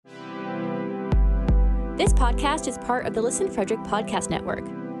This podcast is part of the Listen Frederick Podcast Network.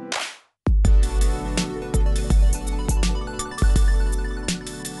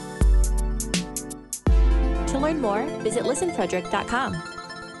 To learn more, visit listenfrederick.com.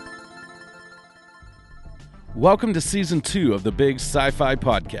 Welcome to Season 2 of the Big Sci-Fi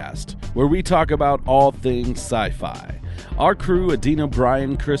Podcast, where we talk about all things sci-fi. Our crew, Adina,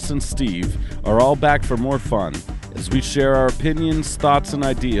 Brian, Chris, and Steve, are all back for more fun as we share our opinions, thoughts, and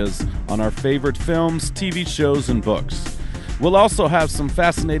ideas on our favorite films, TV shows, and books. We'll also have some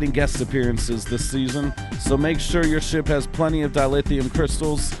fascinating guest appearances this season, so make sure your ship has plenty of dilithium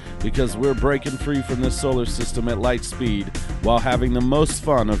crystals because we're breaking free from this solar system at light speed while having the most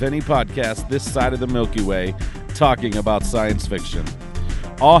fun of any podcast this side of the Milky Way talking about science fiction.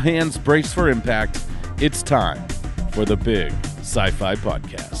 All hands brace for impact. It's time for the Big Sci-Fi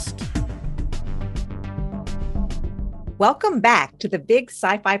Podcast. Welcome back to the Big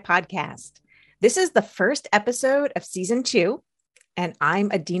Sci-Fi Podcast. This is the first episode of Season 2, and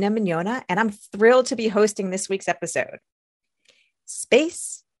I'm Adina Mignona, and I'm thrilled to be hosting this week's episode.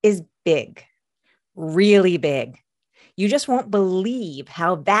 Space is big, really big. You just won't believe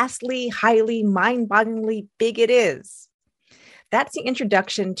how vastly, highly, mind-bogglingly big it is. That's the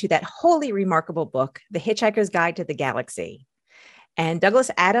introduction to that wholly remarkable book, The Hitchhiker's Guide to the Galaxy. And Douglas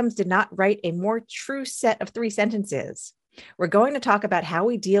Adams did not write a more true set of 3 sentences. We're going to talk about how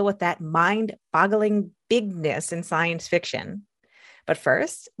we deal with that mind-boggling bigness in science fiction. But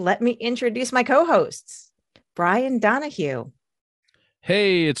first, let me introduce my co-hosts. Brian Donahue.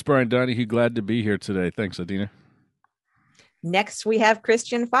 Hey, it's Brian Donahue. Glad to be here today. Thanks, Adina. Next, we have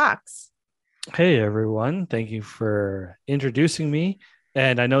Christian Fox. Hey, everyone. Thank you for introducing me.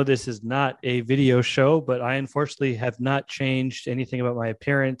 And I know this is not a video show, but I unfortunately have not changed anything about my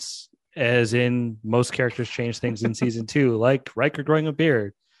appearance, as in most characters change things in season 2, like Riker growing a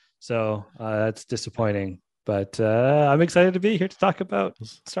beard. So that's disappointing. But I'm excited to be here to talk about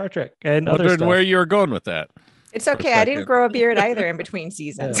Star Trek and other stuff. Where you were going with that. It's okay. I didn't grow a beard either in between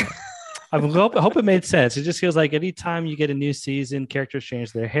seasons. Yeah. I hope it made sense. It just feels like anytime you get a new season, characters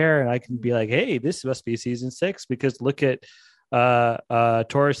change their hair, and I can be like, hey, this must be season 6 because look at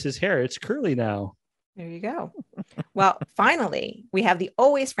Taurus's hair. It's curly now. There you go. Well, finally, we have the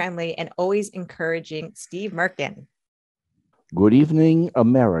always friendly and always encouraging Steve Merkin. Good evening,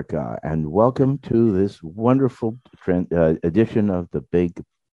 America, and welcome to this wonderful edition of the Big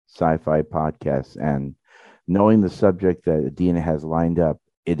Sci-Fi Podcast. And knowing the subject that Adina has lined up,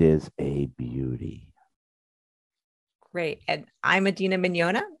 it is a beauty. Great. And I'm Adina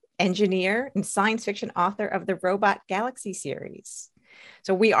Mignona, engineer and science fiction author of the Robot Galaxy series.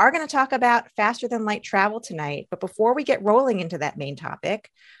 So we are going to talk about faster than light travel tonight. But before we get rolling into that main topic,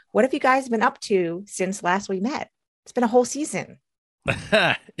 what have you guys been up to since last we met? It's been a whole season.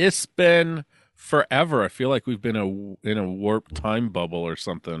 It's been forever. I feel like we've been in a warp time bubble or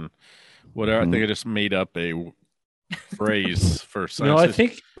something. Whatever. I think I just made up a phrase for science. No, I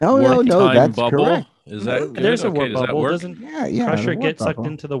think no, that's bubble. correct. Is that good? There's a okay, warp does that bubble. work? Doesn't Yeah, Crusher the warp get sucked bubble.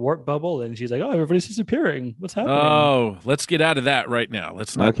 into the warp bubble, and she's like, "Oh, everybody's disappearing. What's happening?" Oh, let's get out of that right now.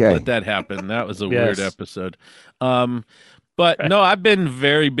 Let's not let that happen. That was a weird episode. But no, I've been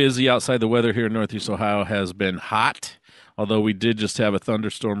very busy outside. The weather here in Northeast Ohio has been hot, although we did just have a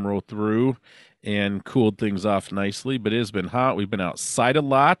thunderstorm roll through and cooled things off nicely, but it has been hot. We've been outside a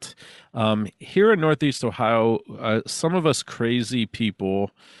lot. Here in Northeast Ohio, some of us crazy people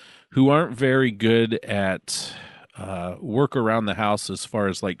who aren't very good at work around the house as far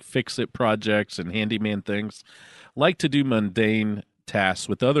as like fix-it projects and handyman things like to do mundane tasks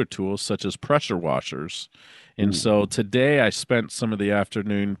with other tools such as pressure washers. And so today I spent some of the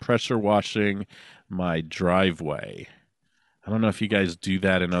afternoon pressure washing my driveway. I don't know if you guys do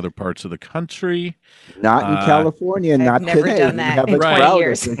that in other parts of the country. Not in California, I've not never today. done that We in have a 20 drought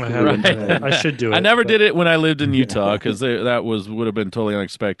years. I should do it. I never but- did it when I lived in Utah because that would have been totally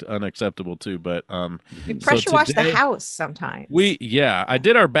unacceptable too. But We pressure so wash the today- house sometimes. I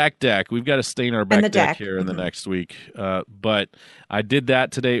did our back deck. We've got to stain our back the deck deck. here in the next week. But I did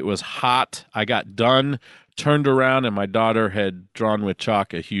that today. It was hot. I got done, turned around, and my daughter had drawn with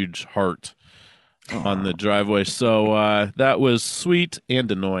chalk a huge heart on the driveway. So that was sweet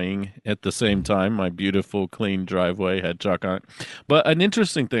and annoying at the same time. My beautiful, clean driveway had chalk on it. But an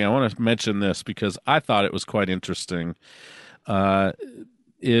interesting thing, I want to mention this because I thought it was quite interesting,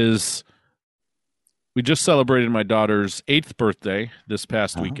 is we just celebrated my daughter's 8th birthday this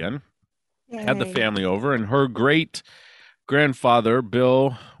past weekend. Had the Yay. family over, and her great-grandfather,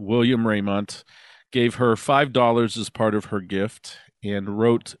 Bill William Raymont, gave her $5 as part of her gift and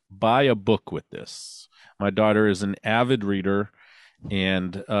wrote, "Buy a book with this." My daughter is an avid reader,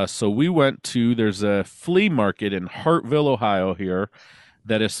 And so we went to, there's a flea market in Hartville, Ohio here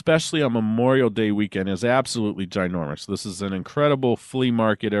that especially on Memorial Day weekend is absolutely ginormous. This is an incredible flea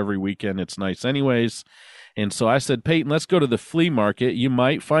market every weekend. It's nice anyways. And so I said, Peyton, let's go to the flea market. You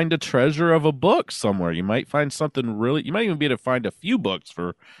might find a treasure of a book somewhere. You might find something really, you might even be able to find a few books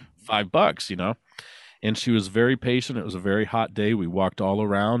for $5, you know? And she was very patient. It was a very hot day. We walked all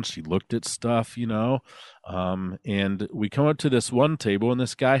around. She looked at stuff, you know. And we come up to this one table, and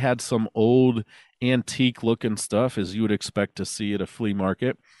this guy had some old antique-looking stuff, as you would expect to see at a flea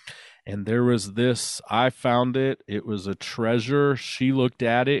market. And there was this, I found it. It was a treasure. She looked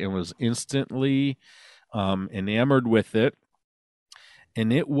at it and was instantly enamored with it.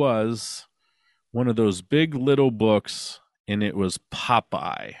 And it was one of those big little books, and it was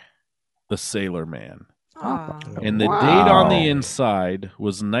Popeye, the Sailor Man. Oh. And the date on the inside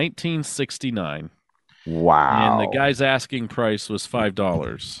was 1969. Wow. And the guy's asking price was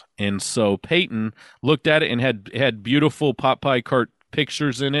 $5. And so Peyton looked at it and had beautiful Popeye cart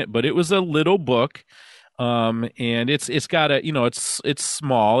pictures in it, but it was a little book. And it's got a, you know, it's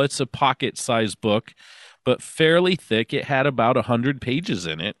small. It's a pocket-sized book, but fairly thick. It had about 100 pages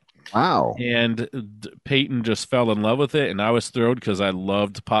in it. Wow. And Peyton just fell in love with it, and I was thrilled because I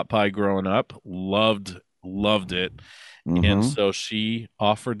loved Popeye growing up. Loved it. Mm-hmm. And so she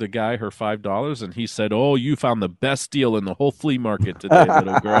offered the guy her $5, and he said, "Oh, you found the best deal in the whole flea market today,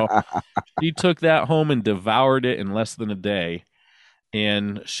 little girl." She took that home and devoured it in less than a day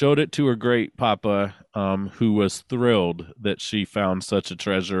and showed it to her great papa, who was thrilled that she found such a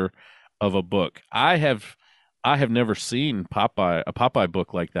treasure of a book. I have never seen a Popeye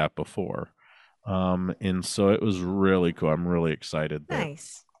book like that before. And so it was really cool. I'm really excited.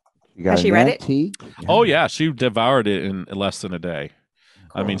 Nice. Has she read it? Yeah. Oh yeah. She devoured it in less than a day.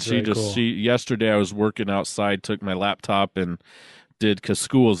 Cool. I mean, yesterday I was working outside, took my laptop and cause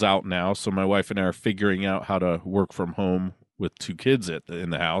school's out now. So my wife and I are figuring out how to work from home with 2 kids in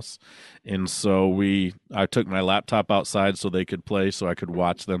the house. And so I took my laptop outside so they could play, so I could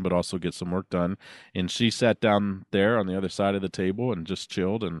watch them, but also get some work done. And she sat down there on the other side of the table and just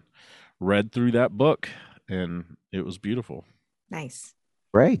chilled and read through that book. And it was beautiful. Nice.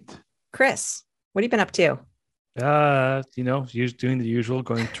 Great. Chris, what have you been up to? You know, doing the usual,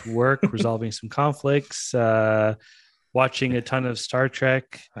 going to work, resolving some conflicts, watching a ton of Star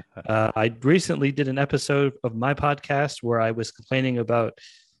Trek. I recently did an episode of my podcast where I was complaining about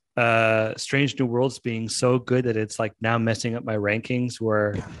Strange New Worlds being so good that it's like now messing up my rankings,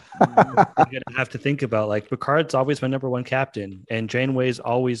 where I'm going to have to think about, like, Picard's always my number 1 captain, and Janeway's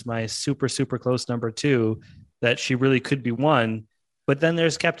always my super, super close number 2, that she really could be 1. But then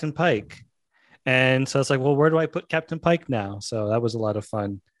there's Captain Pike. And so it's like, well, where do I put Captain Pike now? So that was a lot of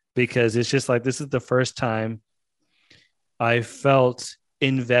fun, because it's just like, this is the first time I felt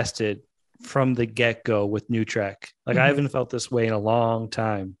invested from the get-go with New Trek. Like, I haven't felt this way in a long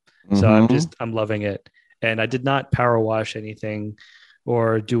time. So I'm loving it. And I did not power wash anything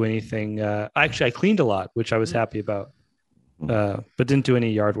or do anything. Actually, I cleaned a lot, which I was happy about, but didn't do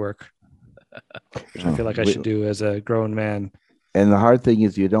any yard work, which I feel like I should do as a grown man. And the hard thing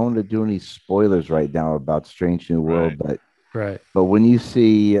is, you don't want to do any spoilers right now about Strange New World, but when you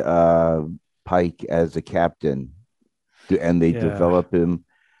see Pike as a captain and they develop him,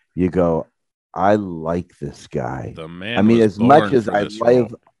 you go, I like this guy. The man. I mean, as much as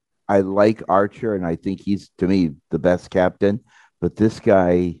I like Archer, and I think he's, to me, the best captain, but this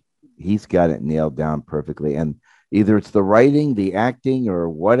guy, he's got it nailed down perfectly. And either it's the writing, the acting, or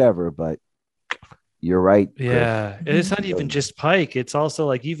whatever, but you're right. Yeah, it's not even just Pike. It's also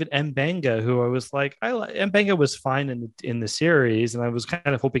like even M'Benga, who I was like, M'Benga was fine in the series, and I was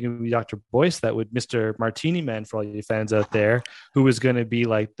kind of hoping it would be Dr. Boyce, that would Mr. Martini Man for all you fans out there, who was going to be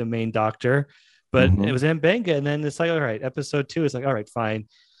like the main doctor. But it was M'Benga, and then it's like, all right, episode 2 is like, all right, fine.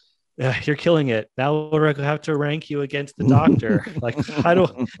 You're killing it. Now we're gonna have to rank you against the doctor. Like,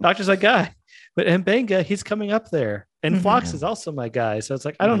 doctor's my guy, but M'Benga, he's coming up there, and Phlox is also my guy. So it's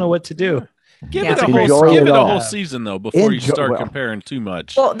like, I don't know what to do. Give it a whole season though before you start comparing too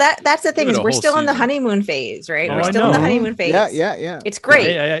much. Well, that's the thing, is we're still in the honeymoon phase, right? We're still in the honeymoon phase. Yeah. It's great.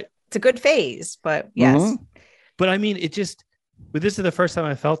 It's a good phase, but yes. But I mean, but this is the first time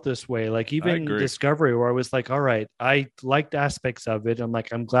I felt this way. Like, even Discovery, where I was like, all right, I liked aspects of it. I'm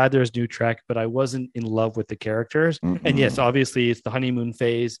like, I'm glad there's New Trek, but I wasn't in love with the characters. And yes, obviously it's the honeymoon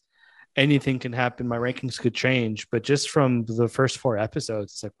phase. Anything can happen. My rankings could change, but just from the first 4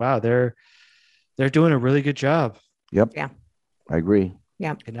 episodes, it's like, wow, they're doing a really good job. Yep. Yeah. I agree.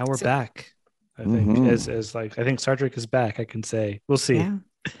 Yeah. And now we're back. I think as like, I think Star Trek is back. I can say, we'll see. Yeah.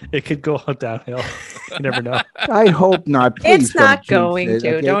 It could go all downhill. You never know. I hope not. Please It's not don't jinx going it,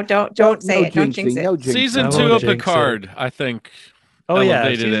 to. okay? Don't say it. Don't jinxing, jinx it. no jinxing. Season I 2 won't of jinx Picard, it. I think, Season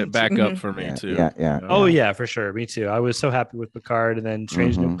elevated it back up for me too. Yeah. Oh yeah, for sure. Me too. I was so happy with Picard, and then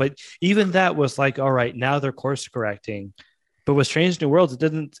Strange New. But even that was like, all right, now they're course correcting. But with Strange New Worlds, it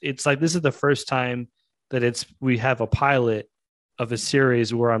didn't. It's like this is the first time that we have a pilot of a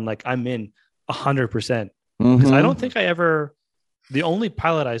series where I'm like, I'm in 100%. Because I don't think I ever. The only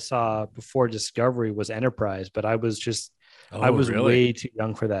pilot I saw before Discovery was Enterprise, but I was just I was way too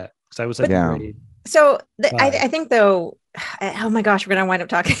young for that because I was like grade. So I think though, oh my gosh, we're gonna wind up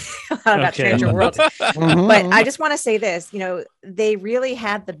talking about Stranger Worlds. But I just want to say this, they really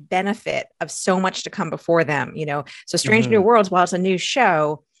had the benefit of so much to come before them, So Strange New Worlds, while it's a new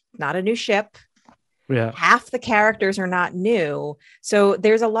show, not a new ship. Yeah. Half the characters are not new. So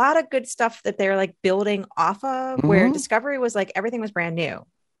there's a lot of good stuff that they're like building off of where Discovery was like everything was brand new.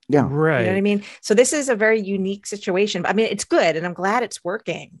 Yeah. Right. You know what I mean? So this is a very unique situation. I mean, it's good and I'm glad it's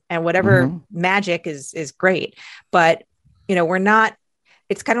working and whatever magic is great. But, we're not,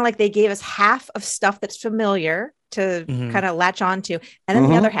 it's kind of like they gave us half of stuff that's familiar to kind of latch onto. And then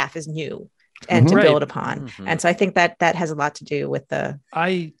the other half is new and to build upon. And so I think that has a lot to do with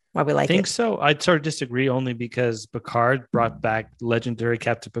why we like it. I think so. I'd sort of disagree only because Picard brought back legendary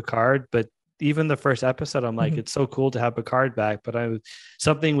Captain Picard, but even the first episode, I'm like, it's so cool to have Picard back, but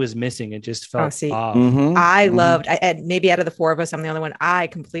something was missing. It just felt off. I loved, and maybe out of the four of us, I'm the only one. I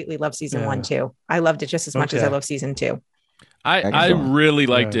completely love season 1 too. I loved it just as much as I love season 2. I really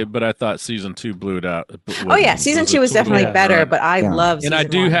liked it, but I thought season 2 blew it out. Season 2 was definitely better, but I love season 1. And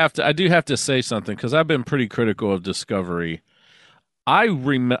I do have to say something because I've been pretty critical of Discovery. I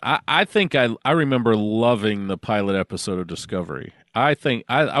think I remember loving the pilot episode of Discovery. I think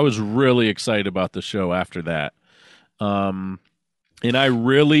I was really excited about the show after that. And I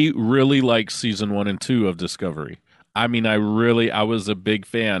really, really liked season 1 and 2 of Discovery. I mean, I was a big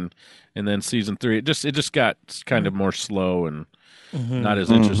fan. And then season 3, it just got kind of more slow and not as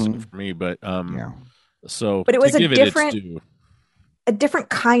interesting for me. But so, but it was a different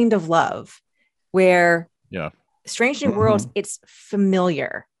kind of love where Strange New Worlds, it's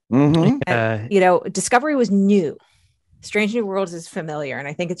familiar. And, Discovery was new. Strange New Worlds is familiar, and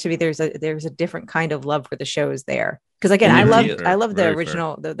I think it should be there's a different kind of love for the shows there. Because again, I love the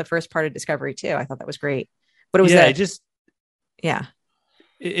original, the first part of Discovery too. I thought that was great, but it was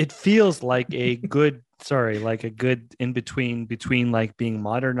it feels like a good in between like being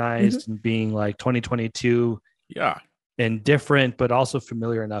modernized and being like 2022, and different, but also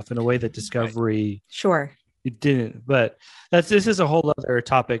familiar enough in a way that Discovery it didn't. But this is a whole other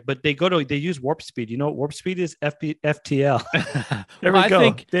topic. But they use warp speed. You know what warp speed is? FTL. There we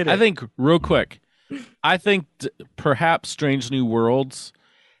go. I think real quick. I think perhaps Strange New Worlds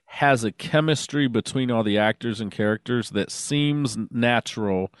has a chemistry between all the actors and characters that seems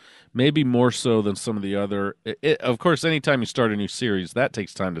natural, maybe more so than some of the other. Of course, anytime you start a new series, that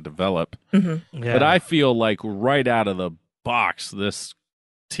takes time to develop. But I feel like right out of the box, this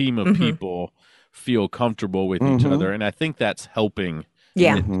team of people feel comfortable with each other, and I think that's helping.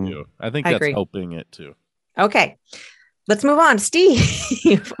 It too. I think that's helping it too. Okay. Let's move on.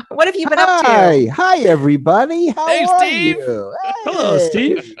 Steve, what have you been up to? Hi, everybody. How are Steve. you? Hey. Hello,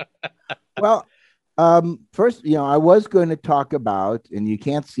 Steve. Well, first, I was going to talk about, and you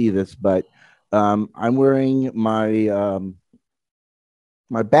can't see this, but I'm wearing my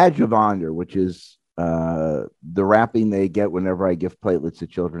my badge of honor, which is the wrapping they get whenever I give platelets at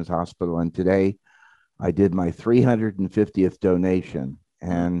Children's Hospital. And today I did my 350th donation.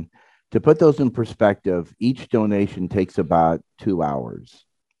 And to put those in perspective, each donation takes about 2 hours.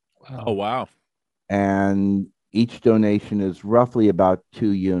 Wow. Oh, wow. And each donation is roughly about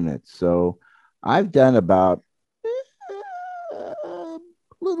 2 units. So I've done about a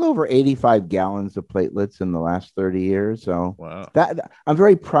little over 85 gallons of platelets in the last 30 years. So that I'm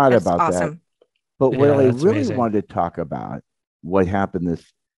very proud about that. But what I really wanted to talk about, what happened this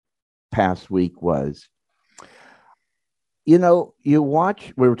past week was, you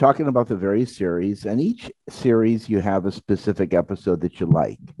watch, we were talking about the various series, and each series you have a specific episode that you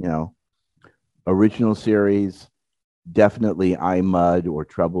like. Original series, definitely I, Mud or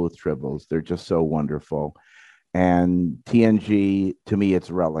Trouble with Tribbles. They're just so wonderful. And TNG, to me, it's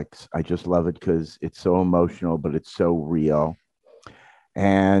relics. I just love it because it's so emotional, but it's so real.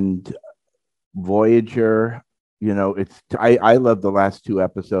 And Voyager, I love the last 2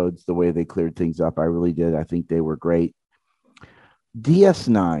 episodes, the way they cleared things up. I really did. I think they were great.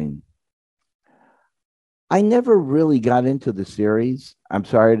 DS9, I never really got into the series. I'm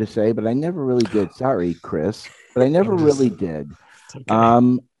sorry to say, but I never really did. Sorry, Chris, but I never really did.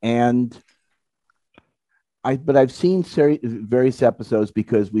 Okay. And but I've seen various episodes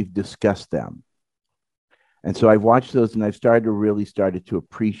because we've discussed them. And so I've watched those and I've started to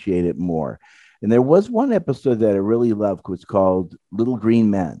appreciate it more. And there was one episode that I really loved, was called Little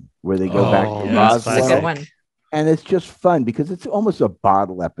Green Men, where they go back to That's a good Roswell. one. And it's just fun because it's almost a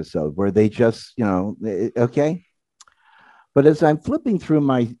bottle episode where they just, okay. But as I'm flipping through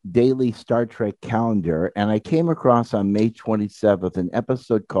my daily Star Trek calendar, and I came across on May 27th an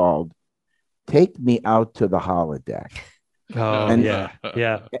episode called Take Me Out to the Holodeck. Oh, and,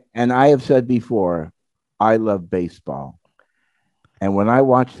 yeah. And I have said before, I love baseball. And when I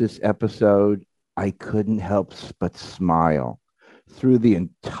watched this episode, I couldn't help but smile through the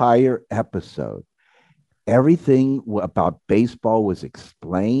entire episode. Everything about baseball was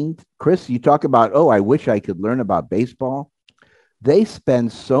explained. Chris, you talk about, I wish I could learn about baseball. They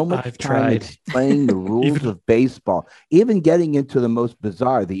spend so much time explaining the rules of baseball, even getting into the most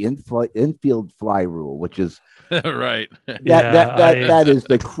bizarre, the infield fly rule, which is right. That is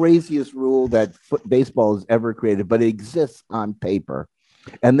the craziest rule that baseball has ever created, but it exists on paper,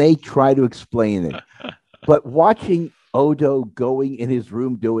 and they try to explain it. But watching Odo going in his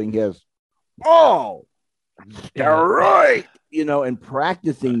room doing his, right, and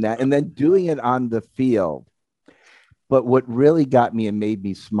practicing that, and then doing it on the field. But what really got me and made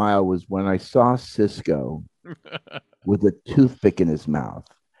me smile was when I saw Cisco with a toothpick in his mouth.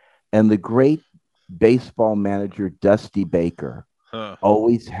 And the great baseball manager, Dusty Baker,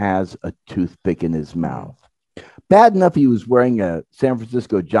 always has a toothpick in his mouth. Bad enough he was wearing a San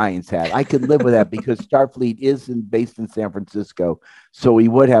Francisco Giants hat. I could live with that because Starfleet is based in San Francisco, so he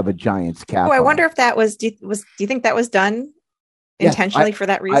would have a Giants cap. I wonder if that was. Do you think that was done intentionally for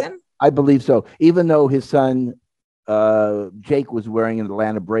that reason? I believe so. Even though his son Jake was wearing an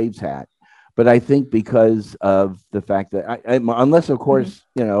Atlanta Braves hat, but I think because of the fact that unless of course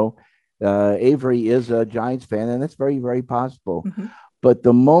Avery is a Giants fan, and that's very, very possible. Mm-hmm. But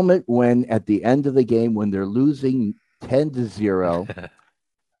the moment when at the end of the game, when they're losing 10-0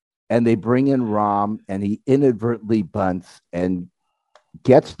 and they bring in Rom and he inadvertently bunts and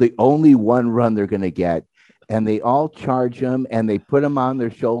gets the only one run they're going to get, and they all charge him and they put him on their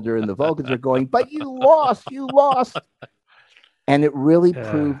shoulder, and the Vulcans are going, but you lost. And it really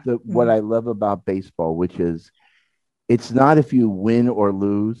proved that what I love about baseball, which is it's not if you win or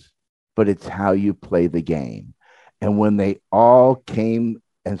lose, but it's how you play the game. And when they all came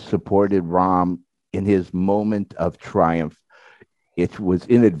and supported Rom in his moment of triumph, it was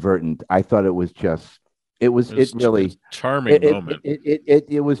inadvertent. I thought it was just, it was really charming moment.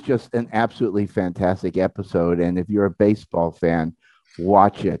 It was just an absolutely fantastic episode. And if you're a baseball fan,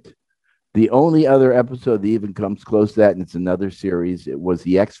 watch it. The only other episode that even comes close to that, and it's another series, it was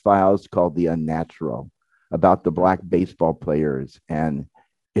the X-Files called The Unnatural, about the black baseball players. And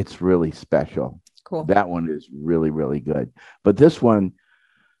it's really special. Cool. That one is really, really good. But this one,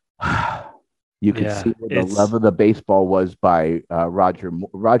 you can see where the love of the baseball was by Roger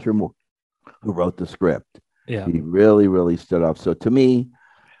Moore, who wrote the script. Yeah. He really, really stood up. So to me,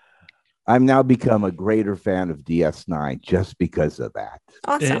 I'm now become a greater fan of DS9 just because of that.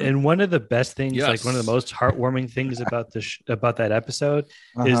 Awesome. And one of the best things, like one of the most heartwarming things about about that episode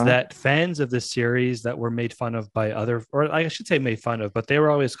is that fans of the series that were made fun of by other, or I should say made fun of, but they were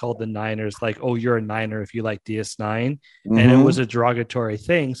always called the Niners, like, oh, you're a Niner if you like DS9. And it was a derogatory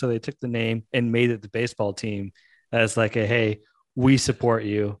thing. So they took the name and made it the baseball team as like a, hey, we support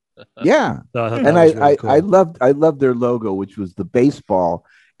you. Yeah. So I loved their logo, which was the baseball.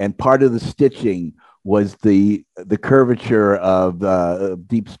 And part of the stitching was the curvature of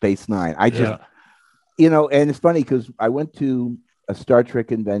Deep Space Nine. I just, and it's funny because I went to a Star Trek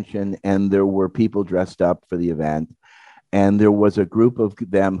convention and there were people dressed up for the event. And there was a group of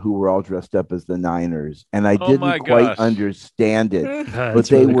them who were all dressed up as the Niners. And I didn't quite understand it, but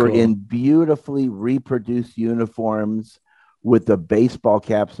they were in beautifully reproduced uniforms with the baseball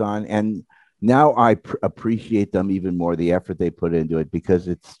caps on. And now I appreciate them even more, the effort they put into it, because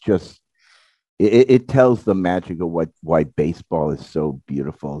it's just, it tells the magic of why baseball is so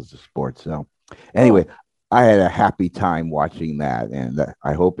beautiful as a sport. So anyway, I had a happy time watching that. And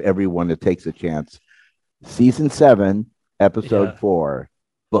I hope everyone that takes a chance, season 7, episode 4,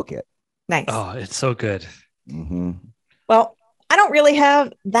 book it. Nice. Oh, it's so good. Mm-hmm. Well, I don't really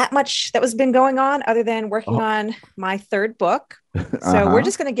have that much that was been going on other than working on my 3rd book. So we're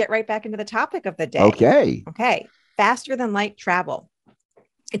just going to get right back into the topic of the day. Okay. Faster than light travel.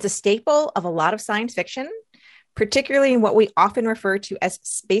 It's a staple of a lot of science fiction, particularly in what we often refer to as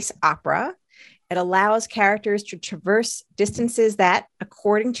space opera. It allows characters to traverse distances that,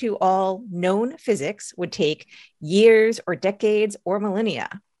 according to all known physics, would take years or decades or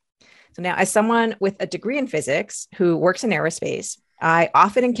millennia. So now, as someone with a degree in physics who works in aerospace, I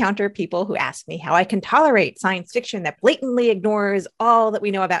often encounter people who ask me how I can tolerate science fiction that blatantly ignores all that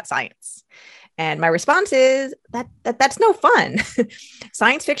we know about science. And my response is that's no fun.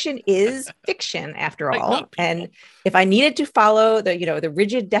 Science fiction is fiction, after all. And if I needed to follow the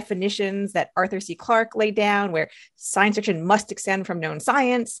rigid definitions that Arthur C. Clarke laid down, where science fiction must extend from known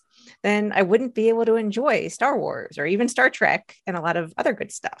science, then I wouldn't be able to enjoy Star Wars or even Star Trek and a lot of other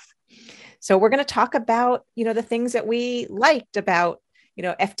good stuff. So we're going to talk about, the things that we liked about,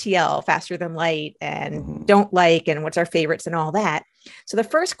 FTL, Faster Than Light, and don't like, and what's our favorites and all that. So the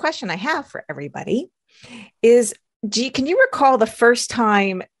first question I have for everybody is, can you recall the first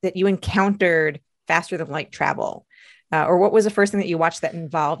time that you encountered Faster Than Light travel? Or what was the first thing that you watched that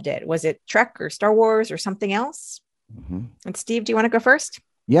involved it? Was it Trek or Star Wars or something else? And Steve, do you want to go first?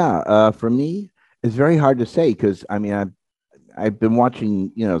 Yeah, for me, it's very hard to say because, I've been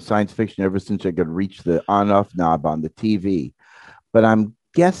watching, science fiction ever since I could reach the on-off knob on the TV. But I'm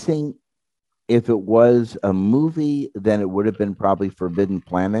guessing if it was a movie, then it would have been probably Forbidden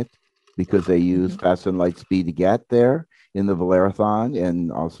Planet because they used fast and light speed to get there in the Valerathon and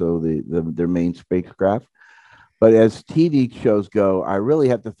also their main spacecraft. But as TV shows go, I really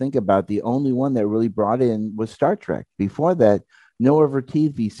have to think about the only one that really brought in was Star Trek. Before that, no other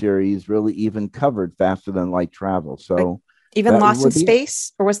TV series really even covered faster than light travel. So even Lost in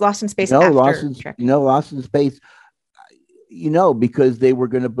Space, or was Lost in Space after Trek? No, Lost in Space. Because they were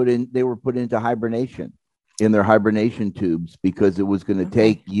put into hibernation in their hibernation tubes because it was going to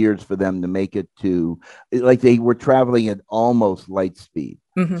take years for them to make it to, like they were traveling at almost light speed.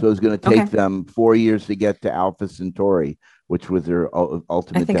 So it was going to take them 4 years to get to Alpha Centauri, which was their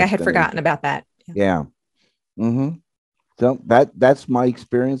ultimate. I think I had forgotten about that. Yeah. So that's my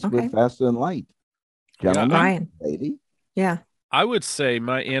experience with Faster Than Light. Gentlemen, Ryan. Lady. Yeah. I would say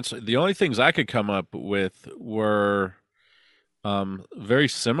my answer, the only things I could come up with were very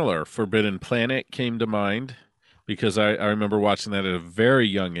similar. Forbidden Planet came to mind because I remember watching that at a very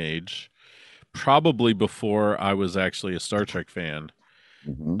young age, probably before I was actually a Star Trek fan,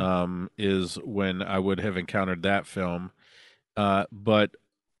 is when I would have encountered that film. But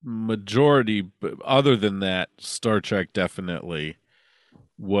majority, other than that, Star Trek definitely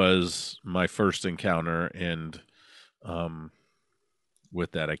was my first encounter. And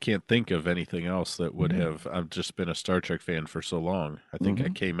with that, I can't think of anything else that would have. I've just been a Star Trek fan for so long. I think I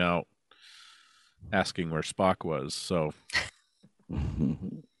came out asking where Spock was. So,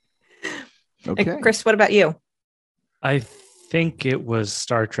 okay, Chris, what about you? I think it was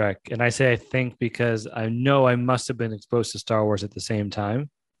Star Trek, and I say I think because I know I must have been exposed to Star Wars at the same time,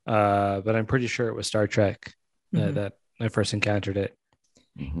 but I'm pretty sure it was Star Trek that I first encountered it.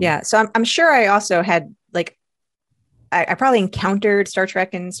 Yeah, so I'm sure I also had I probably encountered Star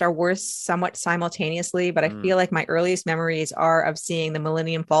Trek and Star Wars somewhat simultaneously, but I feel like my earliest memories are of seeing the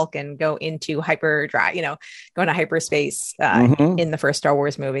Millennium Falcon go into hyperdrive, go into hyperspace in the first Star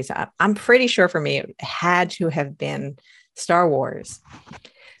Wars movies. I'm pretty sure for me, it had to have been Star Wars.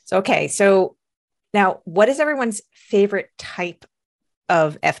 So now what is everyone's favorite type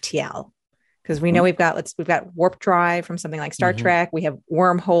of FTL? Because we know we've got warp drive from something like Star Trek. We have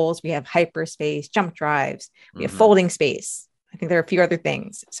wormholes. We have hyperspace, jump drives. We have folding space. I think there are a few other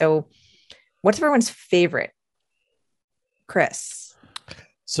things. So what's everyone's favorite? Chris?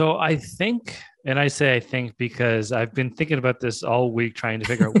 So I think, and I say I think because I've been thinking about this all week trying to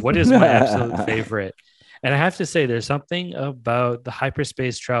figure out what is my absolute favorite. And I have to say there's something about the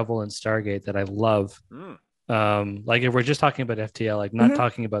hyperspace travel in Stargate that I love. Like if we're just talking about FTL, like not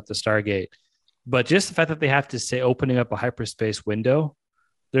talking about the Stargate. But just the fact that they have to say opening up a hyperspace window,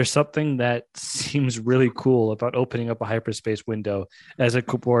 there's something that seems really cool about opening up a hyperspace window as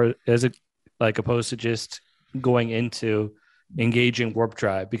opposed to just going into engaging warp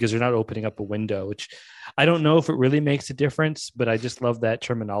drive, because they're not opening up a window, which I don't know if it really makes a difference, but I just love that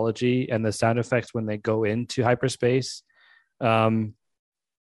terminology and the sound effects when they go into hyperspace. I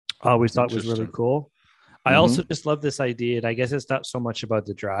always thought was really cool. I also just love this idea, and I guess it's not so much about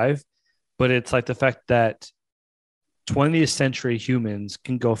the drive, but it's like the fact that 20th century humans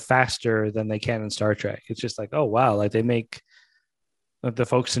can go faster than they can in Star Trek. It's just like, oh, wow. Like they make the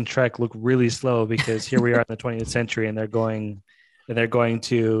folks in Trek look really slow because here we are in the 20th century and they're going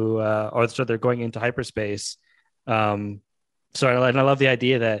into hyperspace. And I love the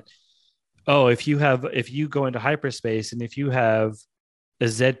idea that, if you go into hyperspace and if you have a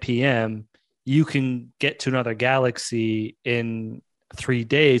ZPM, you can get to another galaxy in 3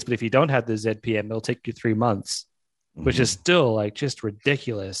 days, but if you don't have the ZPM, it'll take you 3 months, which is still like just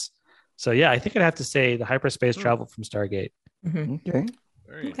ridiculous. So yeah, I think I'd have to say the hyperspace travel from Stargate. Okay.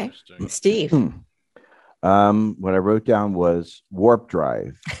 Very Okay. interesting. Steve. What I wrote down was warp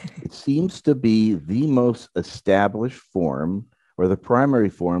drive. It seems to be the most established form or the primary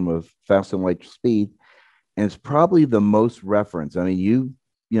form of fast and light speed. And it's probably the most referenced. I mean, you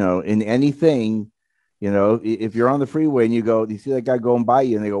know, in anything, you know, if you're on the freeway and you see that guy going by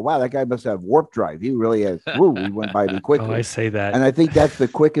you and they go, wow, that guy must have warp drive. He really has. Woo, he went by me quickly. Oh, I say that. And I think that's the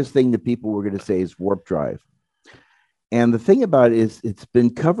quickest thing that people were going to say is warp drive. And the thing about it is it's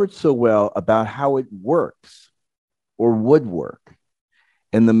been covered so well about how it works or would work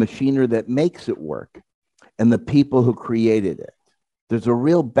and the machinery that makes it work and the people who created it. There's a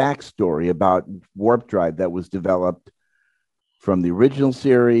real backstory about warp drive that was developed from the original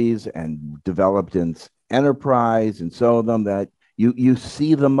series and developed in Enterprise and so of them that you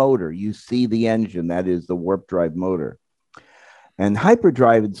see the motor, you see the engine, that is the warp drive motor. And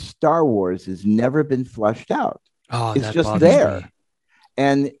hyperdrive in Star Wars has never been fleshed out. Oh, it's just there.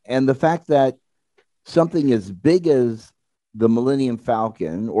 And the fact that something as big as the Millennium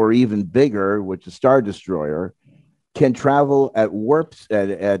Falcon or even bigger, which is Star Destroyer, can travel at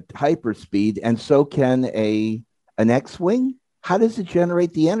at hyperspeed, and so can an X-Wing. How does it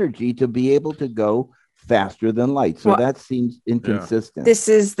generate the energy to be able to go faster than light? So that seems inconsistent. This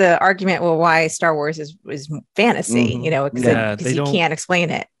is the argument, why Star Wars is fantasy, you know, because you can't explain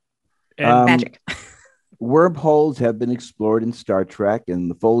it. And magic. Wormholes have been explored in Star Trek,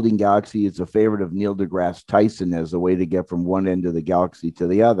 and the Folding Galaxy is a favorite of Neil deGrasse Tyson as a way to get from one end of the galaxy to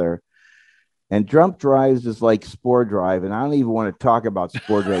the other. And jump drives is like spore drive, and I don't even want to talk about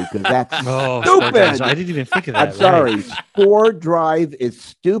spore drive because that's stupid. I didn't even think of that. I'm sorry. Spore drive is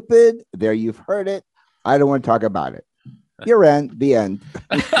stupid. There, you've heard it. I don't want to talk about it. The end.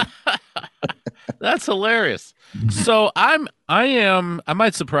 That's hilarious. So I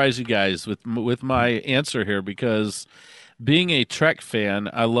might surprise you guys with my answer here because being a Trek fan,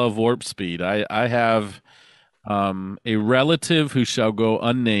 I love warp speed. I have a relative who shall go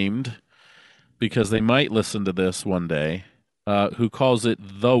unnamed because they might listen to this one day, who calls it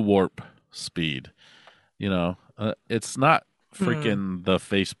the warp speed. You know, it's not freaking the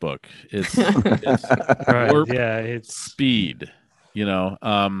Facebook. It's right. warp it's speed. You know.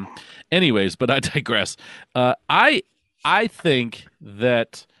 Anyways, but I digress. I think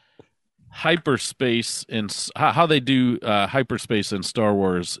that hyperspace and how they do hyperspace in Star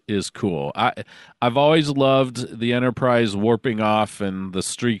Wars is cool. I've always loved the Enterprise warping off and the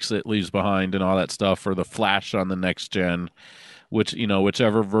streaks it leaves behind and all that stuff, or the flash on the next gen, which, you know,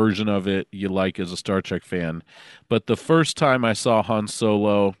 whichever version of it you like as a Star Trek fan. But the first time I saw Han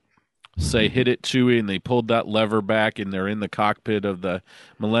Solo say hit it, Chewie, and they pulled that lever back and they're in the cockpit of the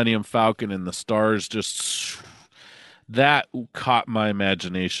Millennium Falcon and the stars just, that caught my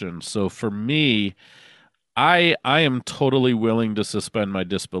imagination. So for me, I am totally willing to suspend my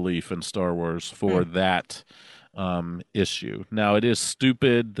disbelief in Star Wars for that issue. Now, it is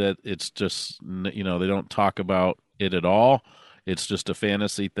stupid that it's just, you know, they don't talk about it at all. It's just a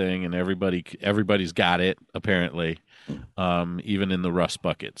fantasy thing, and everybody's got it apparently, even in the rust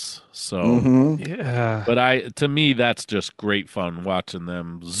buckets. So yeah, but to me that's just great fun watching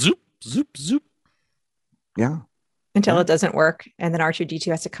them zoop zoop zoop. Yeah. Until it doesn't work, and then R2-D2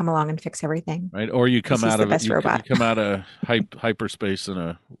 has to come along and fix everything. Right, or you come out of you come out of hyperspace in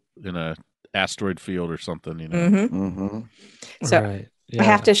a asteroid field or something. You know. So. Right. Yeah. I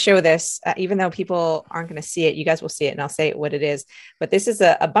have to show this, even though people aren't going to see it. You guys will see it, and I'll say what it is. But this is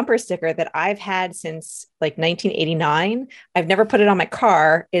a bumper sticker that I've had since like 1989. I've never put it on my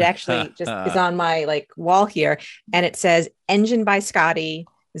car. It actually just is on my wall here, and it says "Engine by Scotty,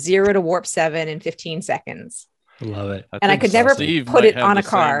 0 to warp 7 in 15 seconds." Love it. I could never put it on a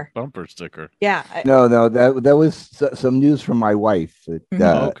car. Bumper sticker. Yeah. No, that was some news from my wife. It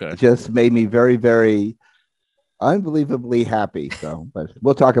just made me very, very unbelievably happy. So, but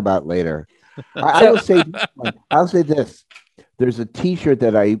we'll talk about it later. I'll say this. There's a T-shirt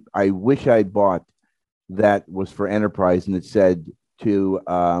that I wish I'd bought that was for Enterprise, and it said to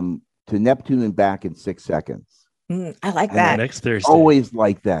Neptune and back in 6 seconds. I like that. Next Thursday. I always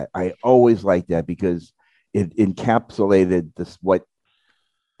like that because it encapsulated what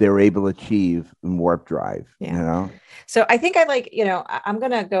they're able to achieve in warp drive. Yeah. You know. So I think I'm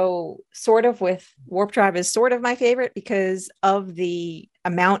going to go sort of with warp drive is sort of my favorite because of the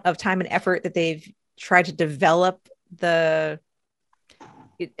amount of time and effort that they've tried to develop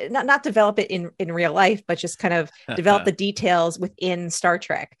not develop it in real life, but just kind of develop the details within Star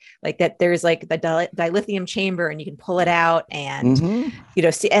Trek. Like that there's like the dilithium chamber and you can pull it out and,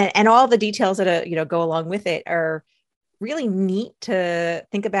 see, and all the details that, go along with it are really neat to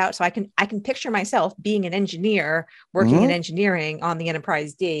think about. So I can picture myself being an engineer working in engineering on the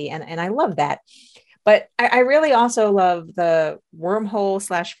Enterprise D. And I love that. But I really also love the wormhole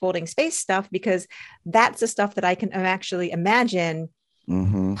 / folding space stuff, because that's the stuff that I can actually imagine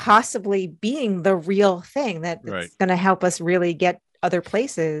possibly being the real thing that's going to help us really get other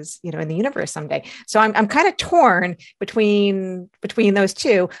places, in the universe someday. So I'm kind of torn between those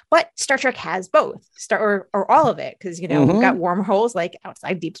two, but Star Trek has both, or all of it, because we've got wormholes like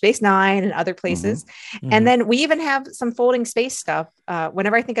outside Deep Space Nine and other places, and then we even have some folding space stuff.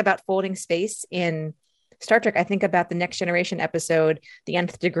 Whenever I think about folding space in Star Trek, I think about the Next Generation episode, The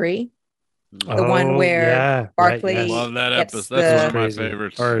Nth Degree. The one where Barclay love that episode. That's one of my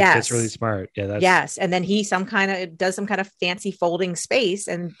favorites. It's really smart. Yes, and then he does some kind of fancy folding space,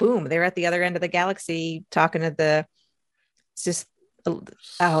 and boom, they're at the other end of the galaxy talking to the Zisserin.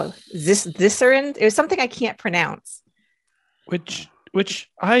 It was something I can't pronounce. Which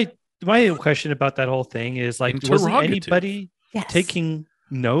my question about that whole thing is wasn't anybody taking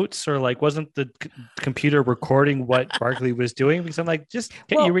notes, or wasn't the computer recording what Barclay was doing? Because I'm can't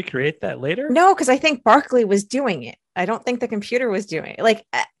you recreate that later? No, because I think Barclay was doing it. I don't think the computer was doing it.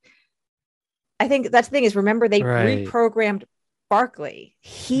 I think that's the thing is, remember, they reprogrammed Barclay.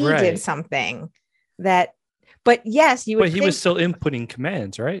 He did something that, but yes, you would. But he was still inputting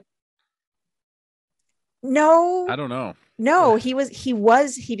commands, right? No, I don't know. No, he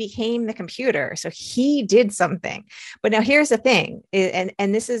became the computer. So he did something. But now here's the thing.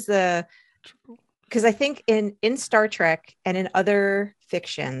 And this is because I think in Star Trek and in other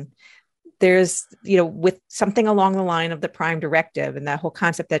fiction, there's, with something along the line of the Prime Directive and that whole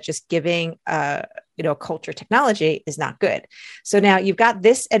concept that just giving, culture technology is not good. So now you've got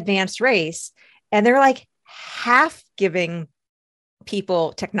this advanced race, and they're half giving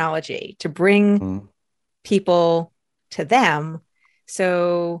people technology to bring people to them.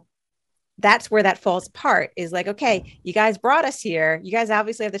 So that's where that falls apart, is okay, you guys brought us here. You guys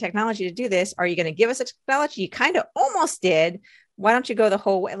obviously have the technology to do this. Are you going to give us a technology? You kind of almost did. Why don't you go the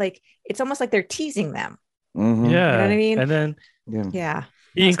whole way? It's almost like they're teasing them. Yeah. You know what I mean? And then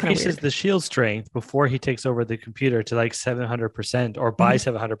he increases the shield strength before he takes over the computer to 700% or by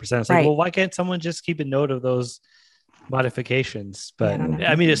 700%. It's well, why can't someone just keep a note of those modifications? But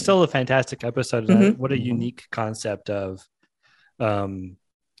I mean, it's still a fantastic episode. What a unique concept of being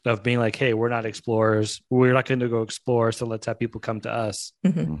hey, we're not explorers, we're not going to go explore, so let's have people come to us.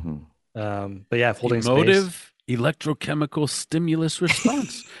 But yeah, folding emotive space. Electrochemical stimulus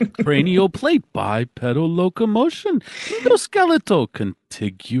response, cranial plate bipedal locomotion, endoskeletal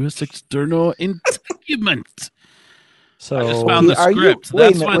contiguous external integument. So I just found the script.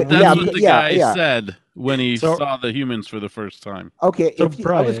 That's what the guy said when he saw the humans for the first time. Okay, so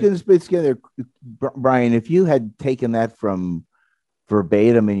I was going to spit together, Brian, if you had taken that from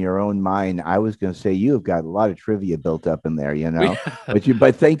verbatim in your own mind, I was going to say you have got a lot of trivia built up in there,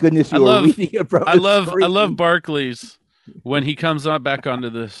 but thank goodness you were reading it from I love Barclays when he comes back onto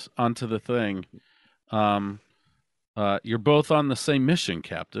the thing. You're both on the same mission,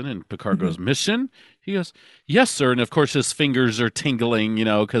 Captain. And Picard goes, mission? He goes, yes, sir. And of course his fingers are tingling,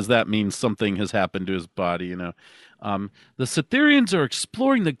 because that means something has happened to his body, The Cytherians are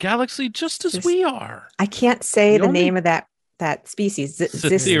exploring the galaxy just as we are. I can't say the name of that species.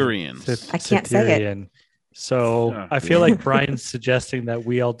 Cytherians. I can't say it. So I feel like Brian's suggesting that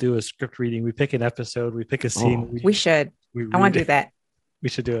we all do a script reading. We pick an episode, we pick a scene. We should. I want to do that. We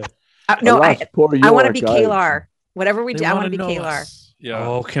should do it. No, I want to be Kalar. Whatever we do, I want to be Kalar. Yeah.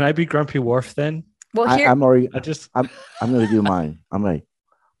 Oh, can I be Grumpy Worf then? Well, I'm going to do mine. I'm like,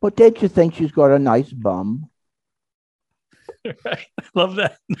 but don't you think she's got a nice bum? Right. I love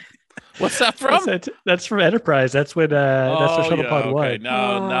that. What's that from? That's from Enterprise. That's when that's for Shuttle Pod 1.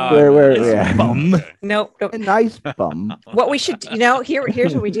 No. Bum. Nope. A nice bum. What we should,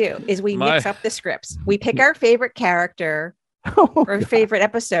 here's what we do is we mix up the scripts. We pick our favorite character or favorite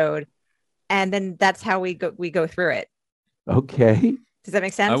episode, and then that's how we go through it. Okay. Does that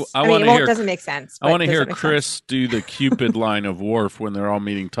make sense? It doesn't make sense. I want to hear Chris do the Cupid line of Worf when they're all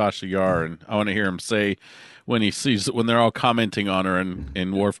meeting Tasha Yar, and I want to hear him say when they're all commenting on her,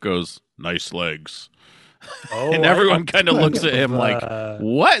 and Worf goes, "Nice legs," and everyone kind of looks at him like,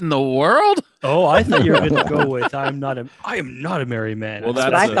 "What in the world?" Oh, I thought you were going to go with "I am not a merry man." Well,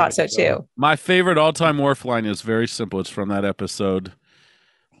 that's what I thought so too. My favorite all-time Worf line is very simple. It's from that episode.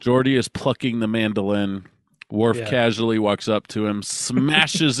 Geordi is plucking the mandolin. Worf casually walks up to him,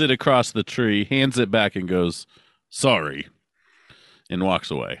 smashes it across the tree, hands it back, and goes, "Sorry," and walks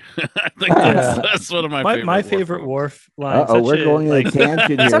away. I think that's one of my favorite Worf lines. We're going on a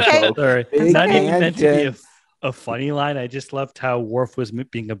tangent here. It's okay. Folks. Sorry. It's not even meant to be a funny line. I just loved how Worf was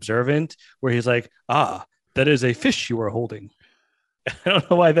being observant, where he's like, "Ah, that is a fish you are holding." I don't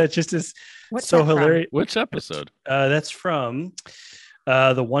know why that just is so hilarious. Which episode? That's from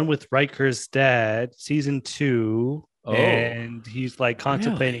the one with Riker's dad, season 2. Oh, and he's like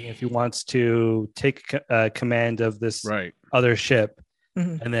contemplating if he wants to take command of this other ship.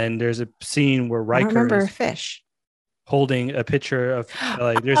 Mm-hmm. And then there's a scene where Riker remember a fish holding a picture of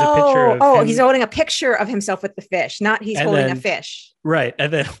there's a picture of him. He's holding a picture of himself with the fish, not he's holding a fish. Right.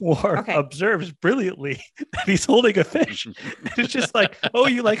 And then Worf observes brilliantly that he's holding a fish. It's just like, oh,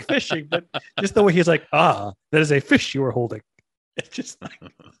 you like fishing, but just the way he's like, that is a fish you were holding. It's just like,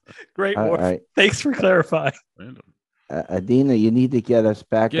 great Worf. Thanks for clarifying. Adina, you need to get us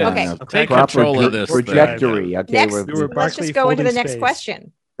back on a take control of this trajectory. Okay, let's just go into the next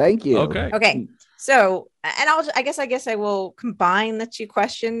question. Thank you. Okay. So, and I guess I will combine the two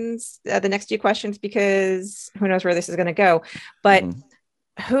questions, the next two questions, because who knows where this is going to go. But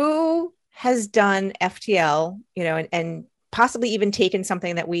who has done FTL, and possibly even taken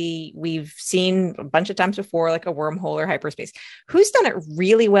something that we've seen a bunch of times before, like a wormhole or hyperspace? Who's done it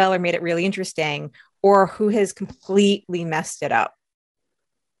really well or made it really interesting, or who has completely messed it up?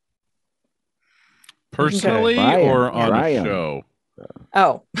 Personally or on a show?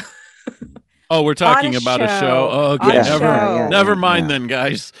 Oh, we're talking about a show. Oh, okay. Never mind then,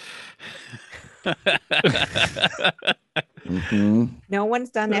 guys. No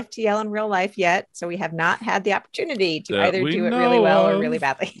one's done FTL in real life yet, so we have not had the opportunity to either do it really well or really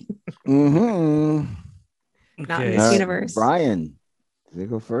badly. Not in this universe. Brian, does he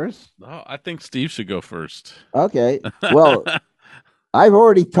go first? No, I think Steve should go first. Okay. Well, I've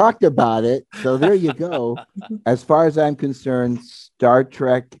already talked about it, so there you go. As far as I'm concerned, Star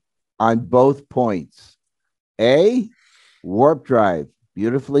Trek on both points. Warp drive,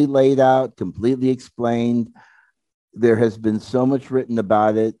 beautifully laid out, completely explained. There has been so much written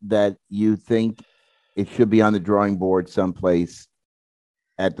about it that you think it should be on the drawing board someplace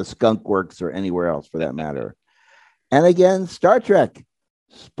at the Skunk Works or anywhere else for that matter. And again, Star Trek,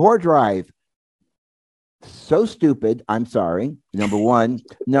 Spore Drive, so stupid. I'm sorry. Number one.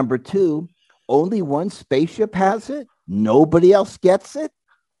 Number two, only one spaceship has it. Nobody else gets it.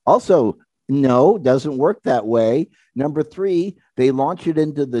 Also, no, doesn't work that way. Number three, they launch it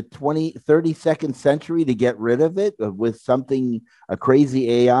into the 32nd century to get rid of it with a crazy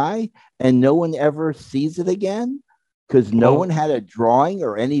AI, and no one ever sees it again because no one had a drawing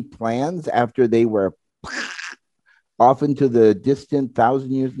or any plans after they were off into the distant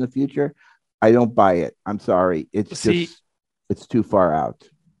 1,000 years in the future. I don't buy it. I'm sorry. It's too far out.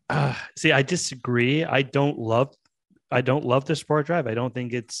 I disagree. I don't love the Spore Drive. I don't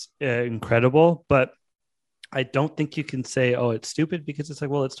think it's incredible, but I don't think you can say, oh, it's stupid, because it's like,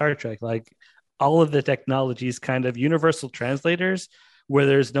 well, it's Star Trek. Like, all of the technology is kind of universal translators where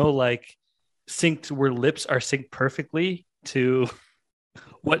there's no like synced, where lips are synced perfectly to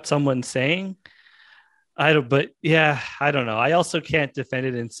what someone's saying. I don't know. I also can't defend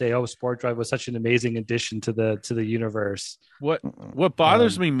it and say, oh, Spore Drive was such an amazing addition to the universe. What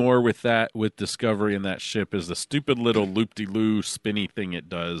bothers me more with Discovery and that ship is the stupid little loop-de-loo spinny thing it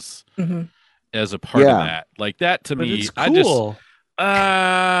does as a part of that. Like that to me, it's cool.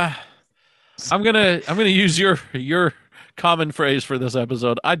 I'm gonna use your common phrase for this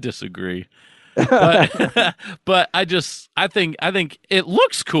episode. I disagree, but I think it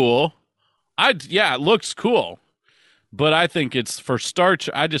looks cool. It looks cool, but I think it's for Star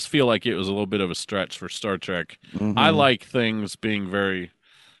Trek. I just feel like it was a little bit of a stretch for Star Trek. I like things being very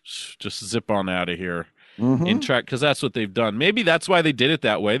just zip on out of here in Trek, because that's what they've done. Maybe that's why they did it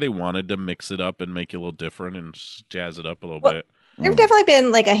that way. They wanted to mix it up and make it a little different and jazz it up a little bit. There've definitely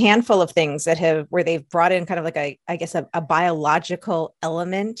been like a handful of things where they've brought in kind of like a biological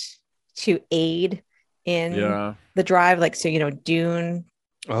element to aid in the drive. Like, so, Dune.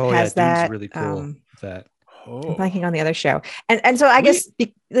 Has that really cool. I'm blanking on the other show, and so I guess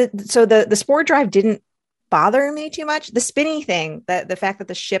the Spore Drive didn't bother me too much. The spinny thing, the fact that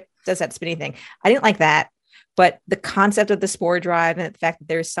the ship does that spinny thing, I didn't like that. But the concept of the Spore Drive and the fact that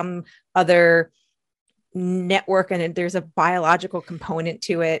there's some other network and there's a biological component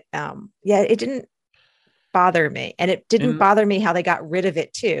to it, it didn't bother me, and it didn't bother me how they got rid of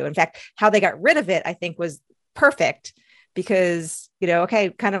it too. In fact, how they got rid of it, I think, was perfect. Because,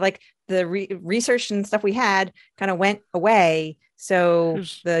 kind of like the research and stuff we had kind of went away. So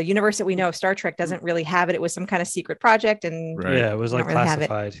the universe that we know of Star Trek doesn't really have it. It was some kind of secret project. And it was like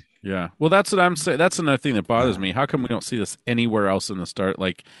classified. Yeah. Well, that's what I'm saying. That's another thing that bothers me. How come we don't see this anywhere else in the start?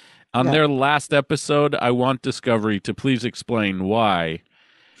 Like on their last episode, I want Discovery to please explain why,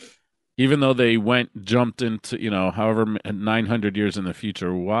 even though they jumped into, however 900 years in the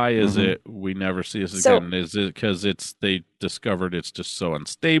future, why is it we never see this again? Is it because they discovered it's just so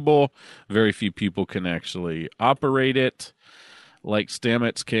unstable? Very few people can actually operate it like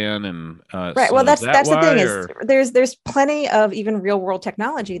Stamets can, and right. So well, that's the thing is there's plenty of even real world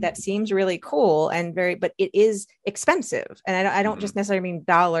technology that seems really cool and but it is expensive, and I don't just necessarily mean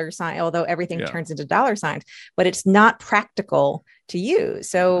dollar sign, although everything turns into dollar signs, but it's not practical to use.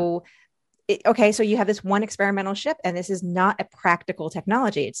 So. So you have this one experimental ship, and this is not a practical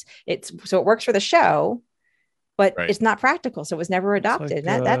technology. So it works for the show, but it's not practical. So it was never adopted.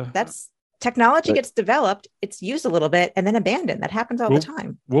 Like, that's technology gets developed, it's used a little bit, and then abandoned. That happens all the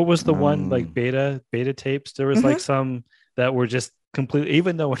time. What was the one like beta tapes? There was like some that were just completely,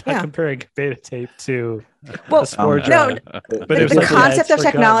 even though we're not comparing beta tape to a spore drive. But the concept of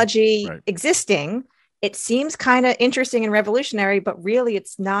technology existing, it seems kind of interesting and revolutionary, but really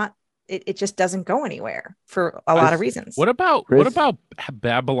it's not. It just doesn't go anywhere for a lot of reasons. What about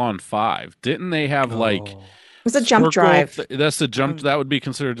Babylon 5? Didn't they have it's a jump drive? That's the jump. That would be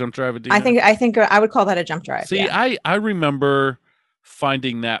considered a jump drive. I think I would call that a jump drive. See, I remember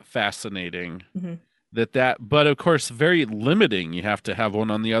finding that fascinating. But of course, very limiting. You have to have one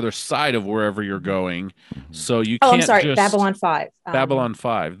on the other side of wherever you're going, so you can't. I'm sorry, Babylon 5. Babylon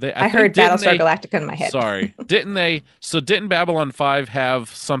 5. I heard Battlestar Galactica in my head. Sorry, didn't they? So didn't Babylon 5 have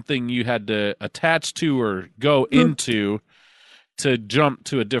something you had to attach to or go into to jump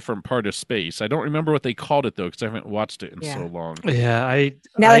to a different part of space? I don't remember what they called it though, because I haven't watched it in so long. Yeah, I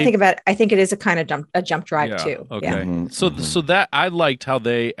think about it, I think it is a kind of jump drive too. Okay, yeah. So that I liked how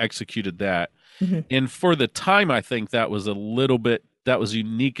they executed that. And for the time, I think that was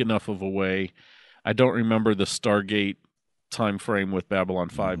unique enough of a way. I don't remember the Stargate time frame with Babylon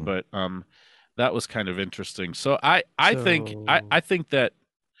 5, but that was kind of interesting. So I think that.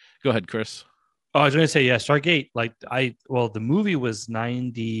 Go ahead, Chris. Oh, I was going to say, Stargate. The movie was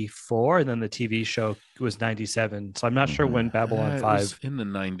 94, and then the TV show was 97. So I'm not sure when Babylon 5 was in the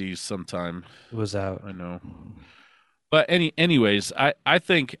 90s sometime. It was out. I know. But anyways, I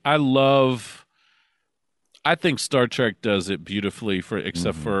think Star Trek does it beautifully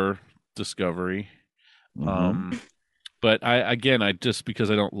except for Discovery. But I just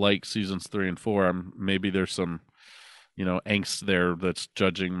because I don't like seasons 3 and 4, maybe there's some, angst there that's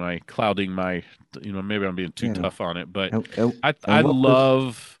clouding my, maybe I'm being too tough on it. But I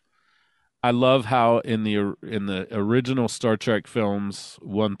love how in the original Star Trek films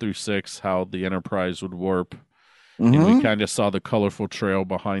 1 through 6, how the Enterprise would warp, and we kind of saw the colorful trail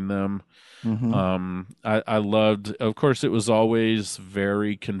behind them. I loved, of course, it was always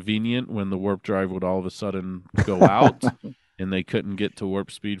very convenient when the warp drive would all of a sudden go out and they couldn't get to warp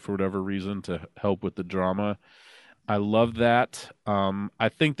speed for whatever reason to help with the drama. I love that. I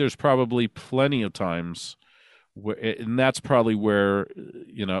think there's probably plenty of times and that's probably where,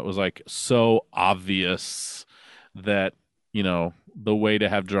 it was like so obvious that, the way to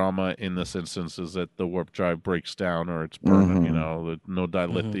have drama in this instance is that the warp drive breaks down or it's permanent, no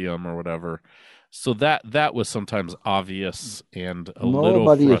dilithium or whatever. So that was sometimes obvious and a little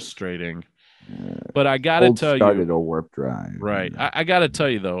frustrating. But I got to tell you, started a warp drive, right? I got to tell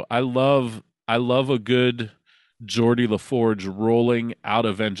you though, I love a good Geordi LaForge rolling out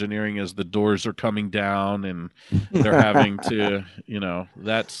of engineering as the doors are coming down and they're having to,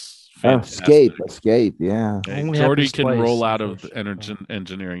 that's. Fantastic. Escape, yeah. Geordi can roll out of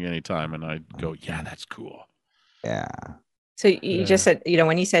engineering anytime, and I go, yeah, that's cool. Yeah. So you just said,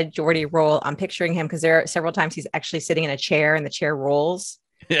 when you said Geordi roll, I'm picturing him because there are several times he's actually sitting in a chair and the chair rolls.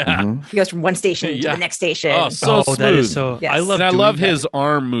 Yeah. He goes from one station to the next station. Oh, so smooth. That is so. Yes. I love his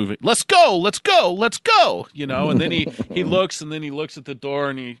arm moving. Let's go. And then he looks, and then he looks at the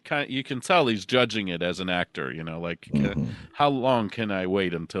door, and you can tell he's judging it as an actor. How long can I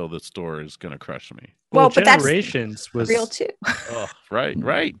wait until this door is going to crush me? Well, but Generations was real too. Oh,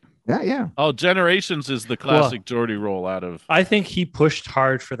 right. Yeah. Oh, Generations is the classic Geordi roll out of. I think he pushed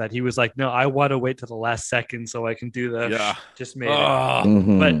hard for that. He was like, "No, I want to wait to the last second so I can do the." Yeah, just made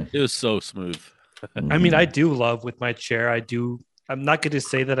it. But it was so smooth. I mean, I do love with my chair. I'm not going to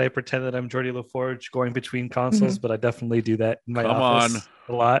say that I pretend that I'm Geordi LaForge going between consoles, but I definitely do that in my office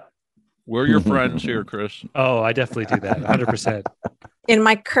a lot. We're your friends here, Chris. Oh, I definitely do that 100%. In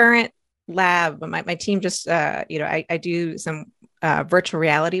my current lab, my team just, I do some virtual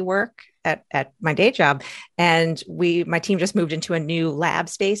reality work, at my day job, and my team just moved into a new lab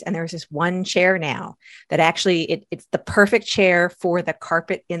space, and there's this one chair now that actually it's the perfect chair for the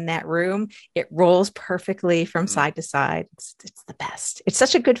carpet in that room. It rolls perfectly from side to side. It's the best. It's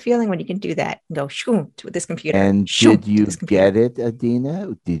such a good feeling when you can do that and go shoo to this computer. And did you get it,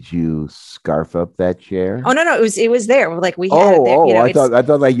 Adina? Did you scarf up that chair? Oh no, it was there. Like we had it there. You know, I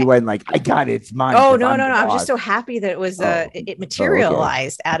thought like you went like, I got it, it's mine. Oh no. I was just so happy that it was it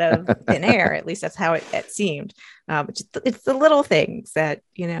materialized out of thin air. At least that's how it seemed. It's the little things that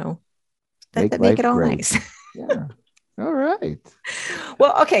that make it all great. Nice. Yeah. All right.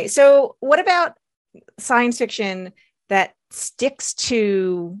 Well, okay. So what about science fiction that sticks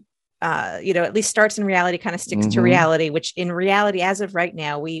to at least starts in reality, kind of sticks to reality, which in reality, as of right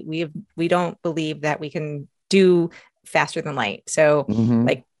now, we don't believe that we can do faster than light. So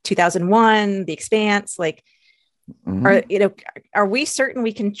like 2001, The Expanse, like are we certain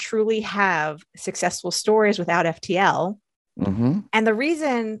we can truly have successful stories without FTL? And the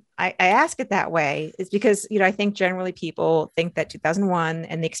reason I ask it that way is because, I think generally people think that 2001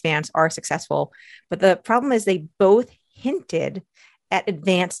 and The Expanse are successful, but the problem is they both hinted at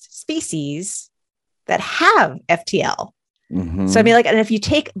advanced species that have FTL. So I mean, like, and if you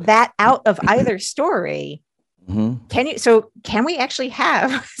take that out of either story, can we actually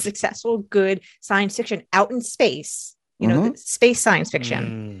have successful, good science fiction out in space, space science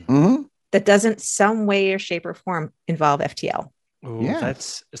fiction that doesn't some way or shape or form involve FTL? Ooh, yeah.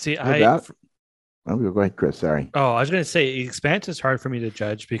 Go ahead, Chris. Sorry. Oh, I was going to say Expanse is hard for me to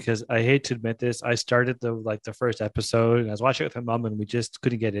judge because I hate to admit this. I started the first episode and I was watching it with my mom and we just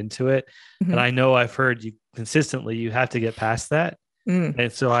couldn't get into it. And I know I've heard you consistently, you have to get past that.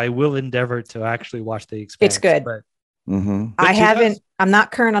 And so I will endeavor to actually watch The Expanse. It's good. But I'm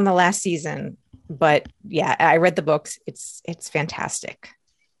not current on the last season, but yeah, I read the books. It's fantastic.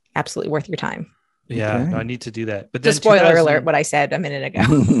 Absolutely worth your time. Yeah, okay. No, I need to do that. But then spoiler alert, what I said a minute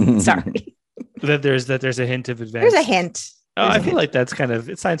ago. Sorry. That there's a hint of advance. There's a hint. I feel like that's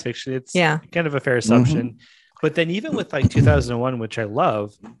it's science fiction. It's kind of a fair assumption. But then even with like 2001, which I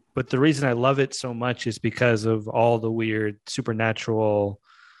love, but the reason I love it so much is because of all the weird supernatural,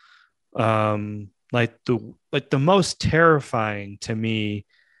 like the most terrifying to me,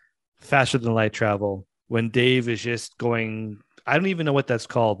 faster than light travel, when Dave is just going, I don't even know what that's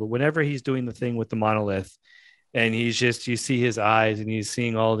called, but whenever he's doing the thing with the monolith and you see his eyes and he's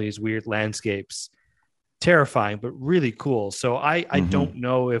seeing all these weird landscapes, terrifying, but really cool. So I don't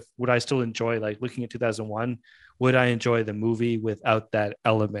know would I still enjoy, like looking at 2001, would I enjoy the movie without that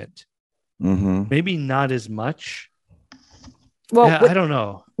element? Maybe not as much. Well, I don't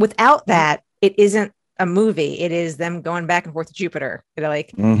know. Without that, it isn't a movie. It is them going back and forth to Jupiter.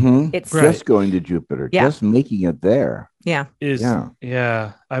 It's just going to Jupiter, just making it there. Yeah.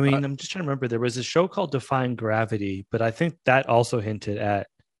 I mean, I'm just trying to remember. There was a show called Defying Gravity, but I think that also hinted at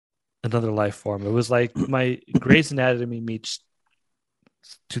another life form. It was like my Grey's Anatomy meets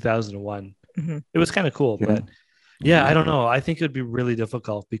 2001. It was kind of cool, but I don't know. I think it would be really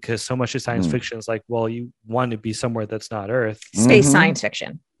difficult because so much of science fiction is like, well, you want to be somewhere that's not Earth. Space science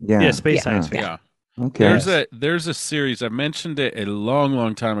fiction. Space science fiction. Yeah. Okay. There's a series. I mentioned it a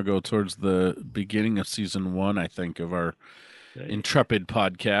long time ago, towards the beginning of season 1, I think, of our Intrepid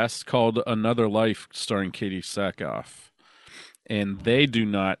podcast, called Another Life, starring Katie Sackhoff. And they do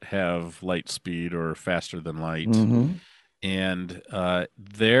not have light speed or faster than light. And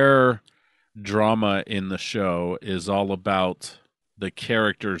their drama in the show is all about the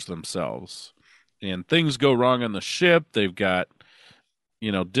characters themselves. And things go wrong on the ship. They've got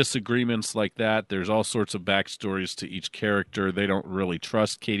disagreements like that. There's all sorts of backstories to each character. They don't really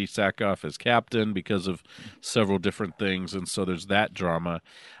trust Katie Sackhoff as captain because of several different things, and so there's that drama.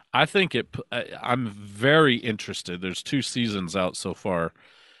 I think I'm very interested. There's 2 seasons out so far.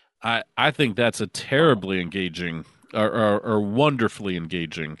 I think that's a terribly engaging or wonderfully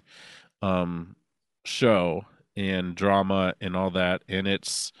engaging show and drama and all that, and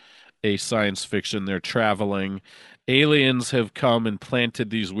it's a science fiction. They're traveling. Aliens have come and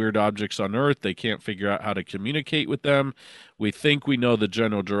planted these weird objects on Earth. They can't figure out how to communicate with them. We think we know the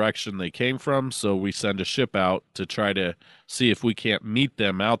general direction they came from, so we send a ship out to try to see if we can't meet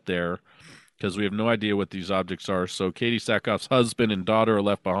them out there, because we have no idea what these objects are. So Katie Sackhoff's husband and daughter are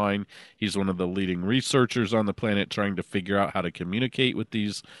left behind. He's one of the leading researchers on the planet trying to figure out how to communicate with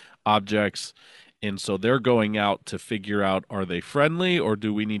these objects. And so they're going out to figure out, are they friendly, or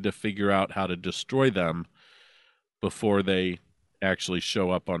do we need to figure out how to destroy them before they actually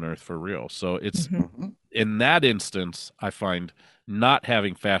show up on Earth for real? So it's in that instance, I find not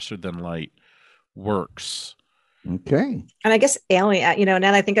having faster than light works. Okay. And I guess Alien, now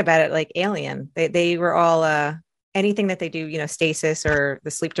that I think about it, like Alien, they were all anything that they do, stasis or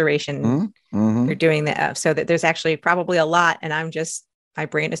the sleep duration, they're doing that. So that there's actually probably a lot, and my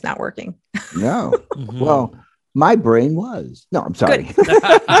brain is not working. No. Well, my brain was. No, I'm sorry.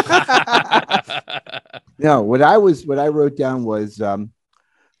 No, what I wrote down was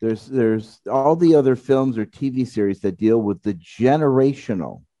there's all the other films or TV series that deal with the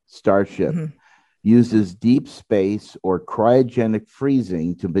generational starship uses deep space or cryogenic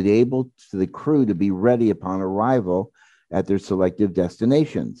freezing to be able for the crew to be ready upon arrival at their selective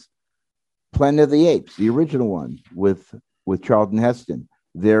destinations. Planet of the Apes, the original one with Charlton Heston.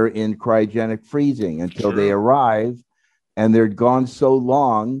 They're in cryogenic freezing until they arrive, and they're gone so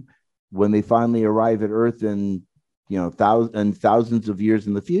long when they finally arrive at Earth in thousands of years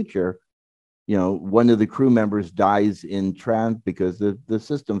in the future. One of the crew members dies in trance because the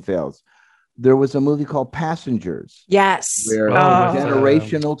system fails. There was a movie called Passengers. Yes. Where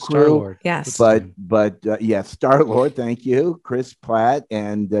generational crew. Star-Lord. Yes. But yes, Star-Lord, thank you. Chris Pratt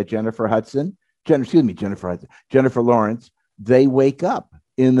and Jennifer Lawrence. They wake up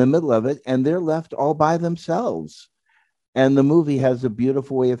in the middle of it and they're left all by themselves. And the movie has a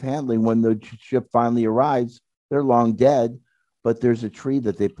beautiful way of handling when the ship finally arrives. They're long dead, but there's a tree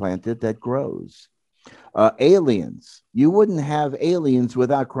that they planted that grows. Aliens. You wouldn't have aliens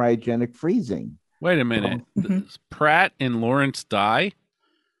without cryogenic freezing. Wait a minute. Pratt and Lawrence die?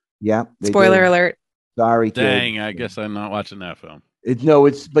 Yeah. Spoiler alert. Sorry, dang, kid. I guess I'm not watching that film.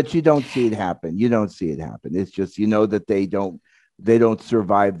 But you don't see it happen. It's just, that they don't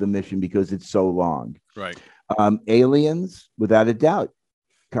survive the mission because it's so long. Right. Aliens, without a doubt,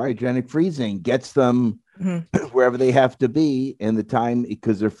 cryogenic freezing gets them wherever they have to be in the time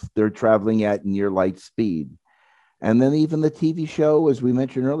because they're traveling at near light speed. And then even the TV show, as we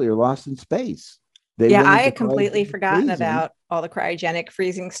mentioned earlier, Lost in Space. I had completely forgotten about all the cryogenic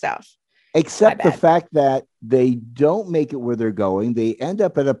freezing stuff. Except the fact that they don't make it where they're going. They end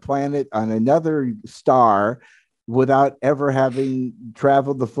up at a planet on another star without ever having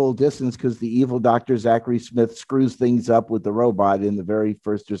traveled the full distance because the evil Dr. Zachary Smith screws things up with the robot in the very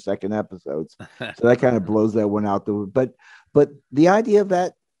first or second episodes. So that kind of blows that one out. But the idea of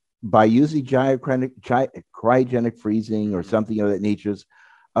that, by using cryogenic freezing or something of that nature,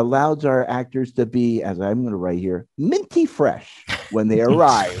 allows our actors to be, as I'm going to write here, minty fresh when they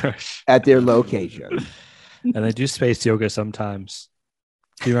arrive at their location. And they do space yoga sometimes.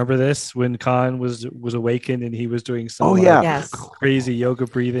 Do you remember this when Khan was awakened and he was doing some crazy yoga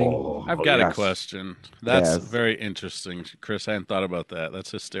breathing? I've got a question. That's very interesting, Chris. I hadn't thought about that.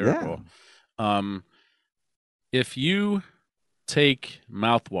 That's hysterical. Yeah. If you take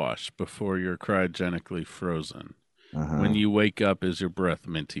mouthwash before you're cryogenically frozen, when you wake up, is your breath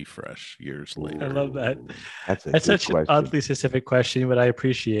minty fresh years later? I love that. That's such question. An oddly specific question, but I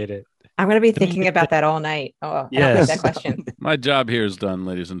appreciate it. I'm going to be thinking about that all night. I don't like that question. My job here is done,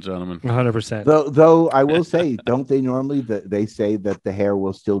 ladies and gentlemen. 100%. Though I will say, don't they normally they say that the hair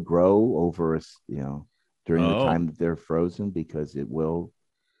will still grow over during the time that they're frozen because it will.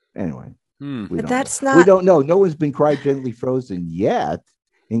 Anyway, but that's not. We don't know. No one's been cryogenically frozen yet,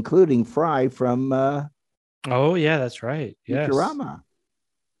 including Fry from. Oh yeah, that's right. Yes. Futurama.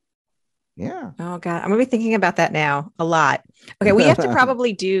 Yeah. Oh God, I'm gonna be thinking about that now a lot. Okay, we have to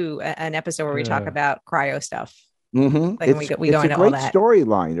probably do an episode where we talk about cryo stuff. Like we go into all that. It's a great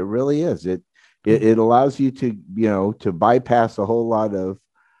storyline. It really is. It allows you to to bypass a whole lot of.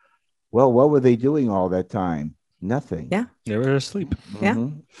 Well, what were they doing all that time? Nothing. Yeah, they were asleep. Yeah.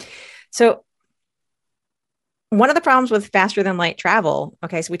 So one of the problems with faster than light travel.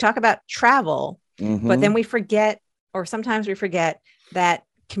 Okay, so we talk about travel, but then we forget, or sometimes we forget that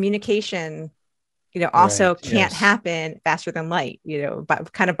communication also can't happen faster than light,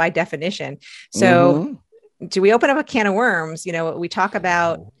 by definition. So do we open up a can of worms? We talk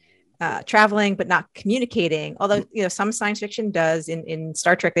about traveling but not communicating, although some science fiction does. In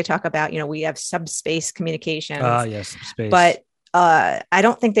Star Trek they talk about we have subspace communications. Subspace. But I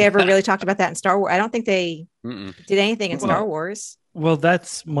don't think they ever really talked about that in Star Wars. I don't think they did anything in Star Wars. Well,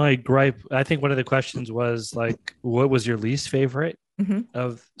 that's my gripe. I think one of the questions was like, what was your least favorite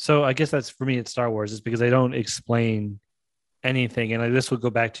so I guess that's for me at Star Wars is because they don't explain anything. And this will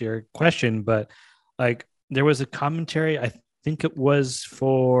go back to your question, but like there was a commentary, I think it was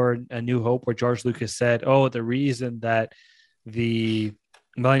for A New Hope, where George Lucas said, the reason that the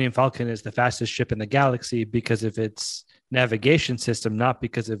Millennium Falcon is the fastest ship in the galaxy because of its navigation system, not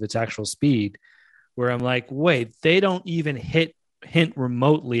because of its actual speed. Where I'm like, wait, they don't even hint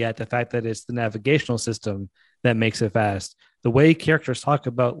remotely at the fact that it's the navigational system that makes it fast. The way characters talk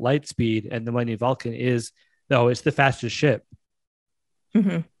about light speed and the Millennium Falcon is no, it's the fastest ship.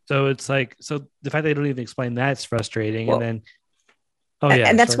 Mm-hmm. So it's like, so the fact they don't even explain that's frustrating. Well, and then,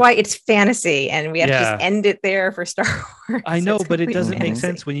 and that's why it's fantasy, and we have to just end it there for Star Wars. I know, but it doesn't make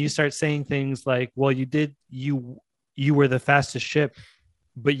sense when you start saying things like, well, you were the fastest ship,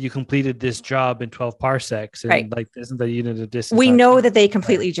 but you completed this job in 12 parsecs. And like, isn't the unit of distance? We know that they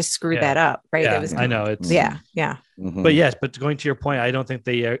completely just screwed that up, right? Yeah, I know. It's yeah. Mm-hmm. But yes, but going to your point, I don't think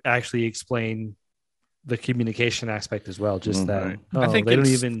they actually explain the communication aspect as well. Just that. I think they don't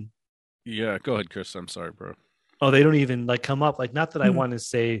even. Yeah, go ahead, Chris. I'm sorry, bro. Oh, they don't even like come up. Like, not that I want to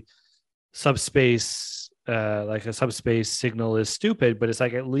say subspace, like a subspace signal is stupid, but it's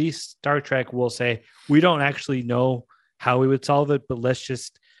like at least Star Trek will say, we don't actually know how we would solve it, but let's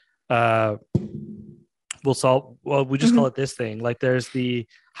just, we just call it this thing. Like there's the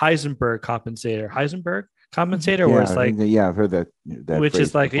Heisenberg compensator, where it's like, I've heard that which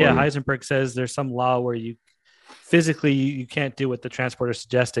is like, Heisenberg says there's some law where you physically you can't do what the transporter is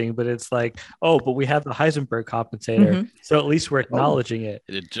suggesting, but it's like, oh, but we have the Heisenberg compensator, so at least we're acknowledging it.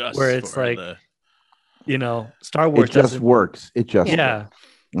 It adjusts. Where it's like, Star Wars just works. It just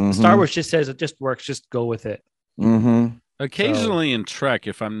works. Star Wars just says it just works. Just go with it. Mm-hmm. Occasionally in Trek,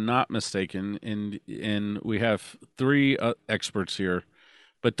 if I'm not mistaken, and we have three experts here,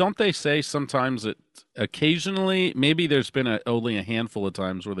 but don't they say sometimes that occasionally, maybe there's been only a handful of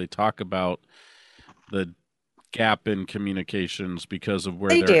times where they talk about the gap in communications because of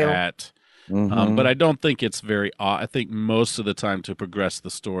where they're at. Mm-hmm. But I don't think it's very I think most of the time to progress the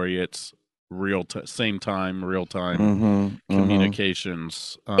story, it's same time, real time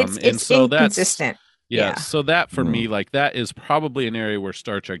communications. It's so inconsistent. Yeah, so that for me, like that is probably an area where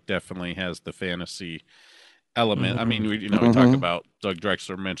Star Trek definitely has the fantasy element. I mean, we talk about Doug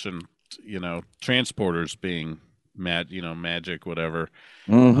Drexler mentioned, transporters being magic, whatever.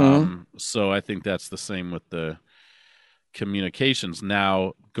 So I think that's the same with the communications.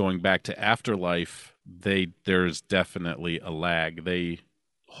 Now, going back to Afterlife, there's definitely a lag. They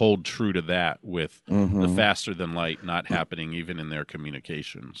hold true to that with the faster than light not happening even in their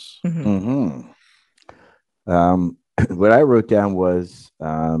communications. What I wrote down was,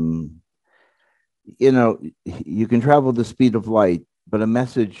 you can travel the speed of light, but a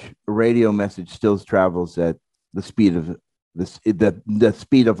radio message still travels at the speed of the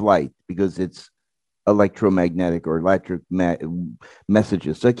speed of light because it's electromagnetic or electric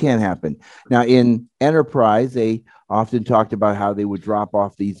messages. So it can't happen. Now in Enterprise, they often talked about how they would drop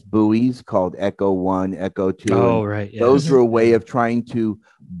off these buoys called Echo 1, Echo 2. Oh, right. Yeah. Those were a way of trying to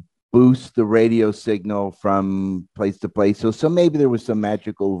boost the radio signal from place to place. So maybe there was some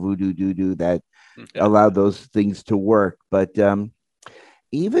magical voodoo doo-doo that allowed those things to work. But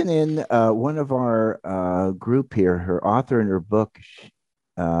even in one of our group here, her author in her book,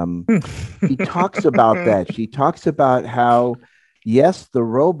 she talks about that. She talks about how, yes, the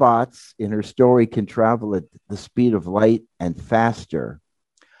robots in her story can travel at the speed of light and faster.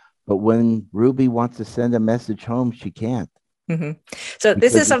 But when Ruby wants to send a message home, she can't. So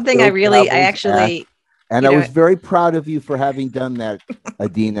this is something I was very proud of you for having done that,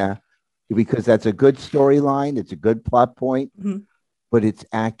 Adina, because that's a good storyline. It's a good plot point, but it's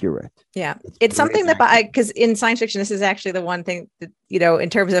accurate. Yeah. It's something that because in science fiction, this is actually the one thing that, in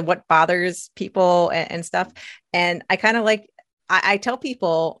terms of what bothers people and stuff. And I kind of I tell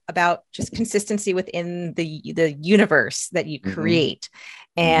people about just consistency within the universe that you create.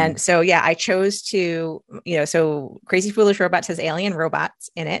 And so, I chose to, so Crazy Foolish Robots has alien robots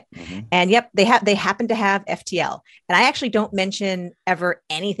in it. And they happen to have FTL. And I actually don't mention ever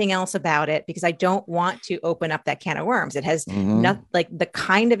anything else about it because I don't want to open up that can of worms. It has not like the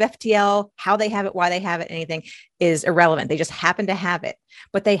kind of FTL, how they have it, why they have it, anything is irrelevant. They just happen to have it,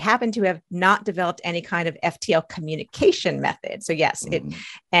 but they happen to have not developed any kind of FTL communication method. So yes,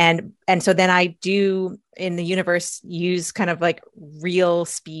 and so then I do in the universe use kind of like real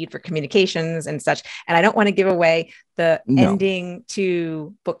speed for communications and such. And I don't want to give away the ending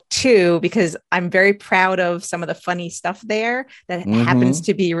to book 2 because I'm very proud of some of the funny stuff there that happens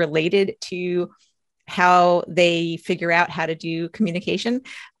to be related to how they figure out how to do communication.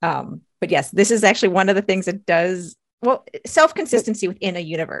 But yes, this is actually one of the things that does self-consistency within a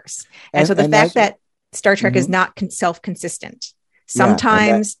universe. And so the fact that Star Trek is not self-consistent.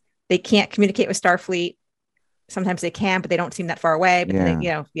 Sometimes they can't communicate with Starfleet. Sometimes they can, but they don't seem that far away. But and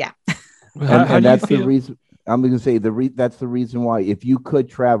that's the reason. I'm going to say that's the reason why. If you could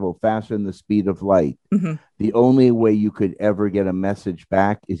travel faster than the speed of light, the only way you could ever get a message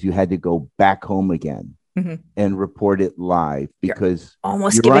back is you had to go back home again and report it live because you're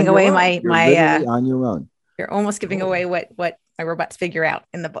almost giving away my on your own. You're almost giving away what my robots figure out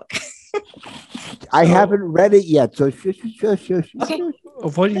in the book. I haven't read it yet, so shush. Okay.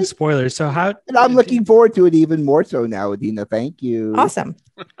 Avoiding spoilers. So how? And I'm looking forward to it even more so now, Adina. Thank you. Awesome.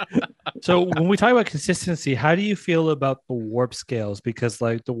 So when we talk about consistency, how do you feel about the warp scales? Because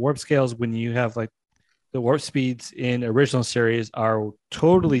like the warp scales, when you have like the warp speeds in original series are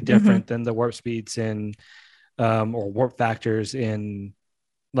totally different than the warp speeds in or warp factors in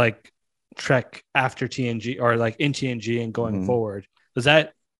like Trek after TNG or like in TNG and going forward. Does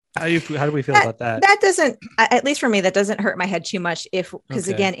that how do we feel about that? That doesn't, at least for me, that doesn't hurt my head too much. Because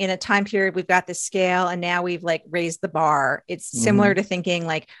again, in a time period, we've got this scale and now we've like raised the bar. It's similar to thinking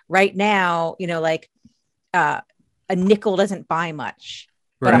like right now, you know, like a nickel doesn't buy much,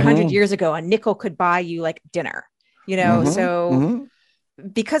 but 100 years ago, a nickel could buy you like dinner, you know? So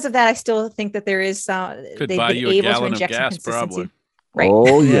because of that, I still think that there is some, could they've buy been you a able to gallon of inject some gas, consistency. probably. Right.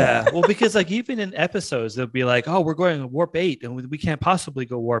 Oh yeah. Well, because like even in episodes, they'll be like, "Oh, we're going warp 8, and we can't possibly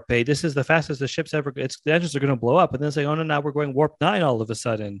go warp 8. This is the fastest the ship's ever. The engines are going to blow up." And then it's like, "Oh no, now we're going warp 9 all of a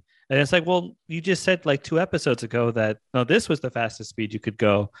sudden." And it's like, "Well, you just said like 2 episodes ago that no, this was the fastest speed you could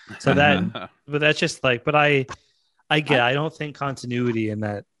go." So that, but that's just like, but I don't think continuity in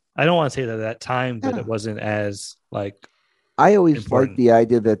that. I don't want to say that time that it wasn't as like. I always like the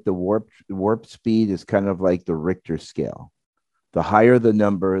idea that the warp speed is kind of like the Richter scale. The higher the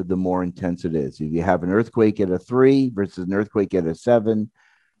number, the more intense it is. If you have an earthquake at a 3 versus an earthquake at a 7,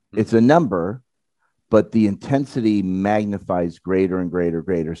 it's a number, but the intensity magnifies greater and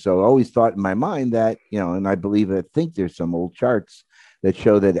greater. So I always thought in my mind that, you know, and I think there's some old charts that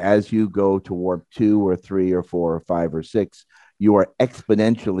show that as you go to warp 2 or 3 or 4 or 5 or 6, you are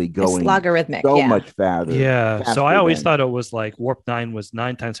exponentially going logarithmic, much faster. Yeah. So I always thought it was like warp 9 was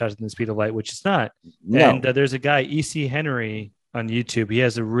 9 times faster than the speed of light, which is not. No. And there's a guy, E.C. Henry, on YouTube. He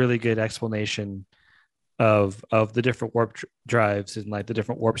has a really good explanation of the different warp drives and like the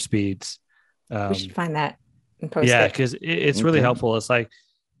different warp speeds. We should find that and post it. Yeah, because it's really helpful. It's like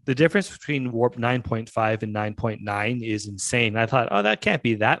the difference between warp 9.5 and 9.9 is insane. I thought, oh, that can't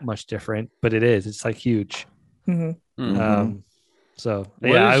be that much different, but it is. It's like huge. So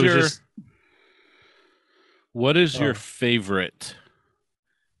what is your favorite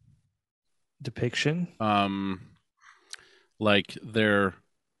depiction? Like they're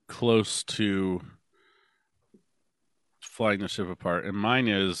close to flying the ship apart. And mine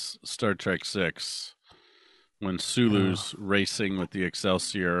is Star Trek 6 when Sulu's racing with the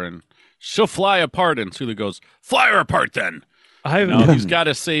Excelsior and she'll fly apart and Sulu goes, "Fly her apart then." He's got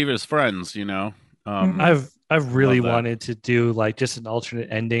to save his friends, you know. I've really wanted to do like just an alternate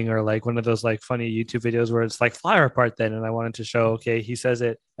ending or like one of those like funny YouTube videos where it's like fly her apart then, and I wanted to show he says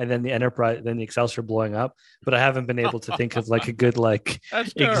it and then the Enterprise, then the Excelsior blowing up, but I haven't been able to think of like a good like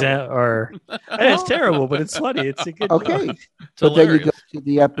example or it's terrible, but it's funny. It's a good but then you go to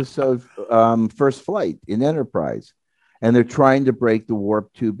the episode First Flight in Enterprise, and they're trying to break the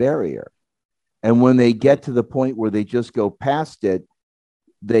warp 2 barrier, and when they get to the point where they just go past it,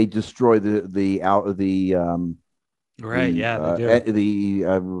 they destroy the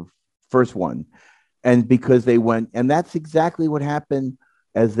first one, and because they went, and that's exactly what happened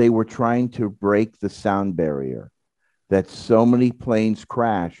as they were trying to break the sound barrier, that so many planes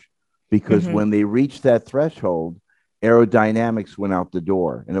crash because when they reached that threshold, aerodynamics went out the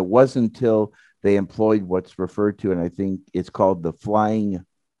door, and it wasn't until they employed what's referred to, and I think it's called the flying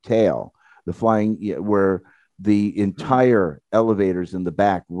tail, where the entire elevators in the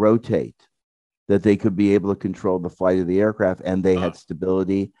back rotate, that they could be able to control the flight of the aircraft, and they had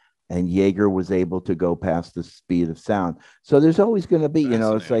stability, and Yeager was able to go past the speed of sound. So there's always going to be, you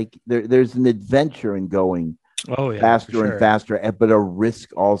know, it's like there's an adventure in going faster and faster, but a risk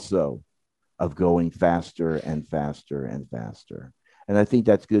also of going faster and faster and faster. And I think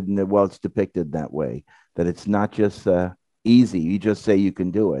that's good. And it's depicted that way, that it's not just easy. You just say you can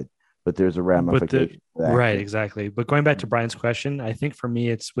do it, but there's a ramification. Right, exactly. But going back to Brian's question, I think for me,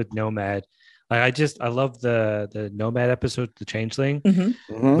 it's with Nomad. I love the Nomad episode, the Changeling,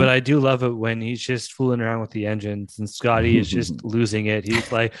 but I do love it when he's just fooling around with the engines and Scotty is just losing it.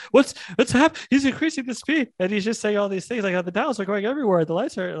 He's like, what's happening? He's increasing the speed. And he's just saying all these things like how the dials are going everywhere. The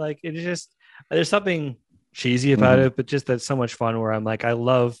lights are like, it's just, there's something cheesy about it, but just that's so much fun where I'm like, I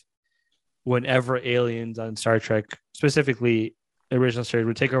love whenever aliens on Star Trek, specifically original series,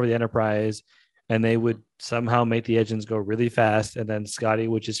 would take over the Enterprise and they would somehow make the engines go really fast. And then Scotty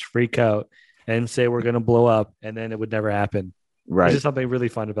would just freak out and say, we're going to blow up. And then it would never happen. Right. There's just something really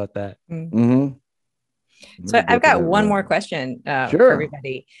fun about that. So I've got one more question for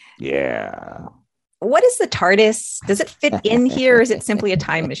everybody. Yeah. What is the TARDIS? Does it fit in here? Or is it simply a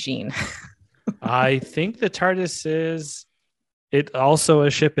time machine? I think the TARDIS is it also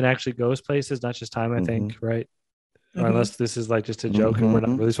a ship and actually goes places, not just time, I think, right? Or unless this is like just a joke and we're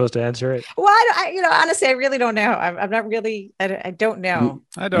not really supposed to answer it. Well, honestly, I really don't know. I'm not really. I don't know.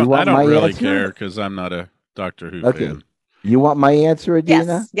 I don't really care because I'm not a Doctor Who fan. You want my answer,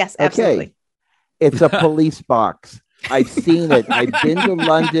 Adina? Yes, absolutely. Okay. It's a police box. I've seen it. I've been to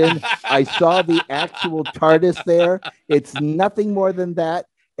London. I saw the actual TARDIS there. It's nothing more than that.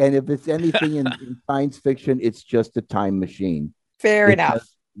 And if it's anything in science fiction, it's just a time machine. Fair enough.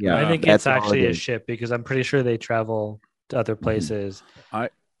 Yeah, I think it's actually a ship because I'm pretty sure they travel to other places.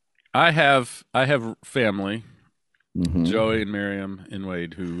 I have family, Joey and Miriam and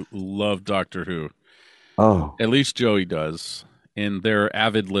Wade, who love Doctor Who. Oh, at least Joey does, and they're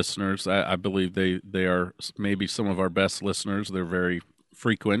avid listeners. I believe they are maybe some of our best listeners. They're very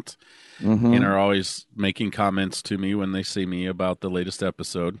frequent and are always making comments to me when they see me about the latest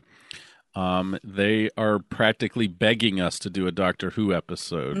episode. They are practically begging us to do a Doctor Who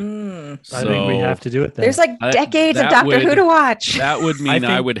episode. So I think we have to do it then. There's like decades of Doctor Who to watch. That would mean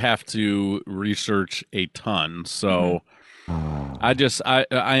I would have to research a ton. So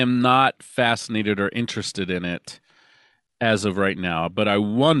I am not fascinated or interested in it as of right now. But I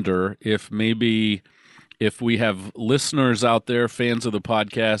wonder if maybe if we have listeners out there, fans of the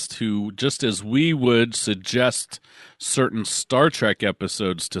podcast, who, just as we would suggest certain Star Trek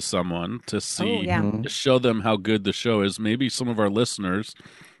episodes to someone to see, to show them how good the show is, maybe some of our listeners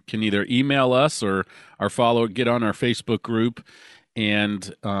can either email us or get on our Facebook group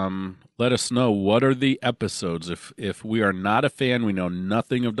and let us know what are the episodes. If we are not a fan, we know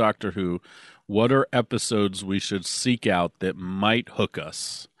nothing of Doctor Who, what are episodes we should seek out that might hook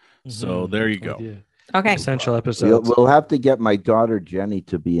us? So there you go. Yeah. Okay. Essential episodes. We'll have to get my daughter Jenny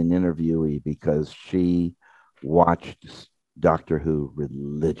to be an interviewee because she watched Doctor Who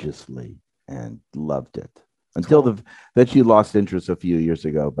religiously and loved it until that she lost interest a few years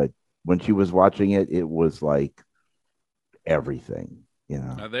ago. But when she was watching it, it was like everything,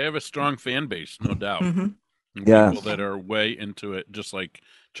 They have a strong fan base, no doubt. People that are way into it, just like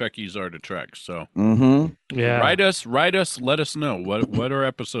Trekkies are to Trek. So write us, let us know what are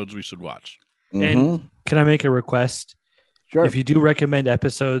episodes we should watch. And can I make a request? Sure. If you do recommend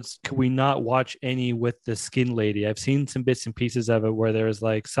episodes, can we not watch any with the skin lady? I've seen some bits and pieces of it where there's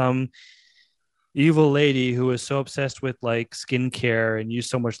like some evil lady who is so obsessed with like skincare and use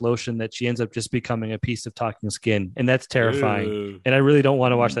so much lotion that she ends up just becoming a piece of talking skin. And that's terrifying. Ew. And I really don't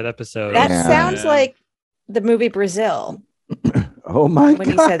want to watch that episode. That sounds like the movie Brazil. Oh my God. When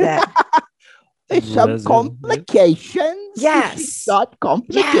you said that. There's some complications. Yes. Got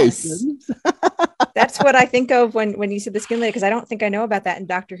complications. Yes. That's what I think of when you said the skin lady, because I don't think I know about that in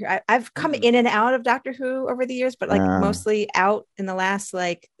Doctor Who. I've come in and out of Doctor Who over the years, but like mostly out in the last,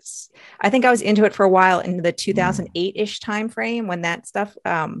 I think I was into it for a while in the 2008-ish time frame when that stuff.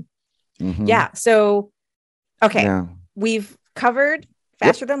 Yeah. So, okay. Yeah. We've covered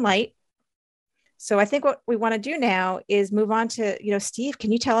Faster Than Light. So I think what we want to do now is move on to, Steve,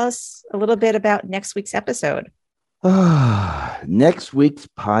 can you tell us a little bit about next week's episode? Next week's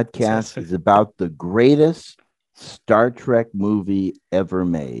podcast is about the greatest Star Trek movie ever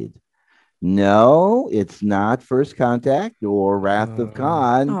made. No, it's not First Contact or Wrath of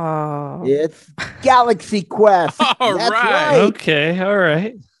Khan. It's Galaxy Quest. That's right. Okay. All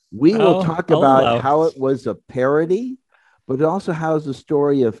right. We will talk about how it was a parody, but it also has a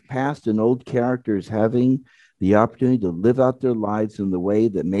story of past and old characters having the opportunity to live out their lives in the way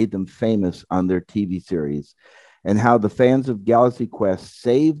that made them famous on their TV series, and how the fans of Galaxy Quest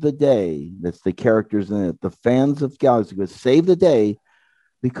save the day. That's the characters in it. The fans of Galaxy Quest save the day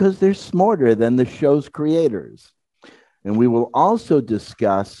because they're smarter than the show's creators. And we will also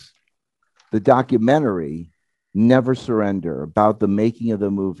discuss the documentary Never Surrender, about the making of the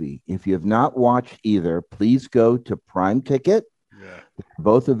movie. If you have not watched either, please go to Prime Ticket.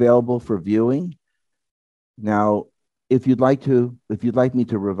 Both available for viewing. Now, if you'd like me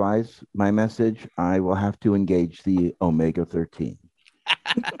to revise my message, I will have to engage the Omega-13.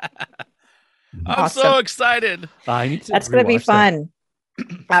 I'm so excited. That's going to be fun.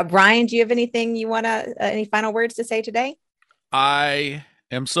 Brian, do you have anything you want any final words to say today? I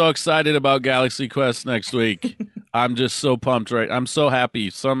am so excited about Galaxy Quest next week. I'm just so pumped, right? I'm so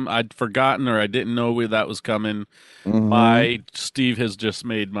happy. I'd forgotten or I didn't know that was coming. Steve has just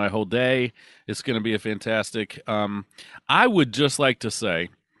made my whole day. It's going to be a fantastic. I would just like to say,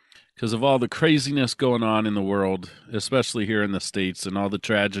 because of all the craziness going on in the world, especially here in the States, and all the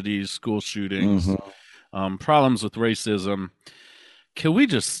tragedies, school shootings, problems with racism, can we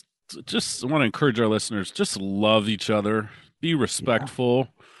just want to encourage our listeners, just love each other, be respectful.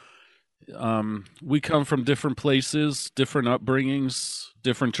 We come from different places, different upbringings,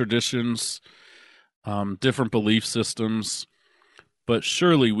 different traditions, different belief systems. But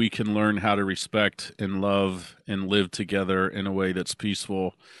surely we can learn how to respect and love and live together in a way that's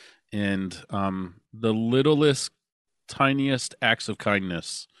peaceful. And the littlest, tiniest acts of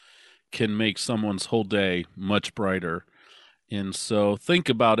kindness can make someone's whole day much brighter. And so think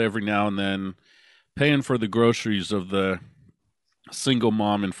about every now and then paying for the groceries of the single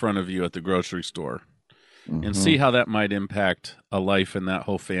mom in front of you at the grocery store, and see how that might impact a life in that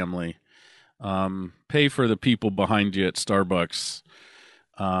whole family. Pay for the people behind you at Starbucks.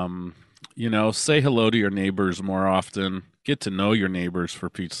 Say hello to your neighbors more often. Get to know your neighbors, for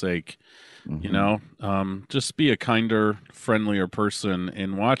Pete's sake. Just be a kinder, friendlier person,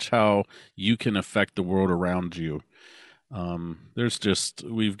 and watch how you can affect the world around you.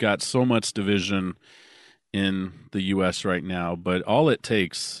 We've got so much division in the U.S. right now, but all it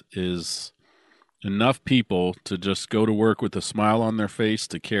takes is enough people to just go to work with a smile on their face,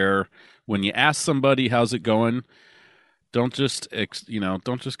 to care. When you ask somebody, how's it going? Don't just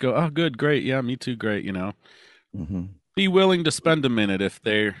go, oh, good, great. Yeah, me too. Great. Be willing to spend a minute if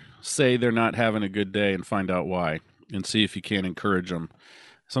they say they're not having a good day, and find out why, and see if you can encourage them.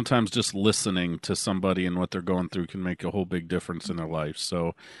 Sometimes just listening to somebody and what they're going through can make a whole big difference in their life.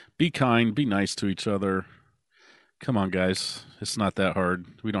 So be kind, be nice to each other. Come on, guys. It's not that hard.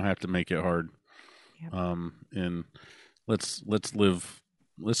 We don't have to make it hard. Yep. And let's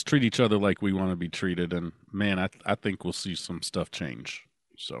treat each other like we want to be treated. And man, I think we'll see some stuff change.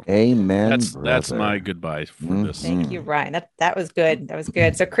 So amen. That's my goodbye for this. Thank you, Ryan. That was good. That was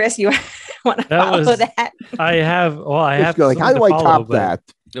good. So Chris, you want to follow that? I have. Well, I have. Like, how do I top that?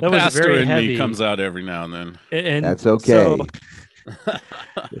 The pastor in me comes out every now and then. And that's okay. So,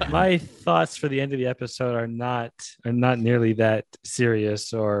 my thoughts for the end of the episode are not nearly that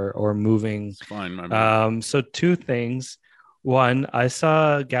serious or moving. It's fine, my man. So two things. One, I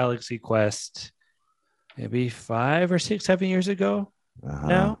saw Galaxy Quest maybe 5 or 6, 7 years ago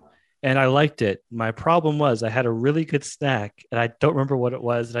now, and I liked it. My problem was I had a really good snack, and I don't remember what it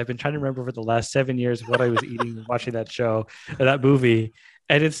was. And I've been trying to remember for the last 7 years what I was eating watching that show, that movie,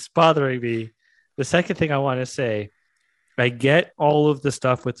 and it's bothering me. The second thing I want to say, I get all of the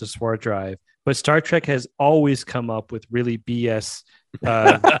stuff with the sword drive, but Star Trek has always come up with really BS.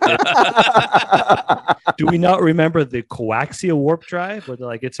 Do we not remember the coaxial warp drive? Where they're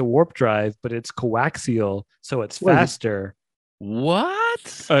like, it's a warp drive, but it's coaxial, so it's faster.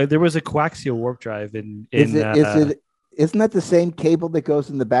 What? There was a coaxial warp drive in. Isn't that the same cable that goes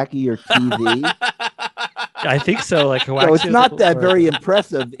in the back of your TV? I think so. Like, so it's not that very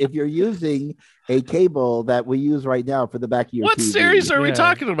impressive if you're using a cable that we use right now for the back of your TV. What series are we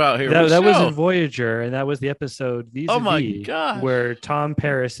talking about here? That was in Voyager, and that was the episode Oh my God, where Tom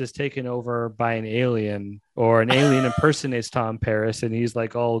Paris is taken over by an alien, or an alien impersonates Tom Paris, and he's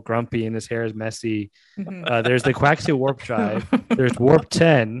like all grumpy and his hair is messy. There's the coaxial warp drive. There's warp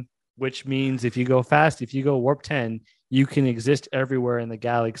 10, which means if you go warp 10, you can exist everywhere in the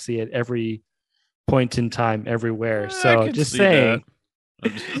galaxy at every point in time, everywhere. So just saying,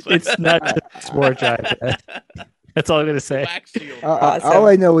 it's not just sport drive. That's all I'm going to say. Awesome. All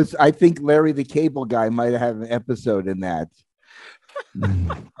I know is I think Larry the Cable Guy might have an episode in that.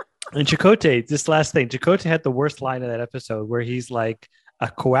 And Chakotay, this last thing, Chakotay had the worst line of that episode where he's like, a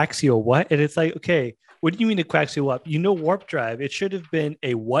coaxial what? And it's like, okay, what do you mean a coaxial what? Warp drive. It should have been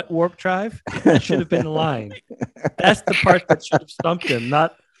a what warp drive? That should have been the line. That's the part that should have stumped him,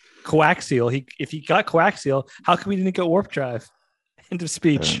 not coaxial. If he got coaxial, how come he didn't get warp drive? End of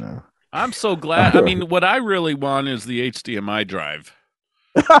speech. I'm so glad. I mean, what I really want is the HDMI drive.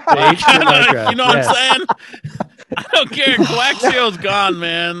 The HDMI drive. You know what I'm saying? I don't care. Coaxial's gone,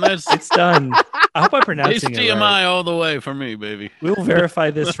 man. It's done. I hope I'm pronouncing HDMI it right. all the way for me, baby. We'll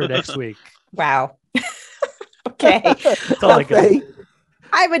verify this for next week. Wow. Okay. That's all I got.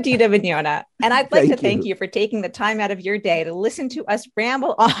 I'm Adina Mignona, and I'd like to thank you for taking the time out of your day to listen to us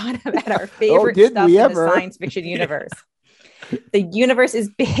ramble on about our favorite stuff in the science fiction universe. The universe is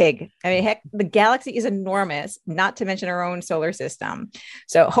big. I mean, heck, the galaxy is enormous, not to mention our own solar system.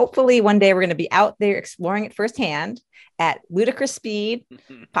 So hopefully one day we're going to be out there exploring it firsthand at ludicrous speed,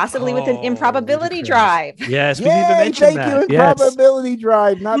 possibly with an improbability drive. Yes, we didn't even mention that. Thank you, improbability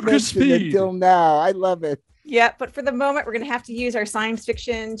drive. Not mentioned until now. I love it. Yeah, but for the moment, we're going to have to use our science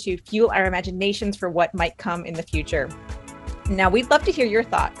fiction to fuel our imaginations for what might come in the future. Now, we'd love to hear your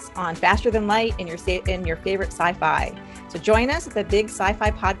thoughts on Faster Than Light and your favorite sci-fi. So join us at the Big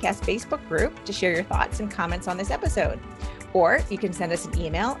Sci-Fi Podcast Facebook group to share your thoughts and comments on this episode. Or you can send us an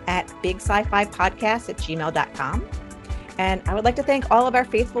email at bigscifipodcast@gmail.com. And I would like to thank all of our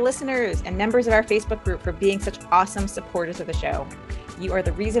faithful listeners and members of our Facebook group for being such awesome supporters of the show. You are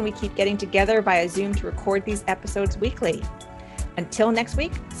the reason we keep getting together via Zoom to record these episodes weekly. Until next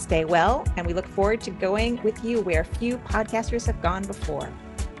week, stay well, and we look forward to going with you where few podcasters have gone before.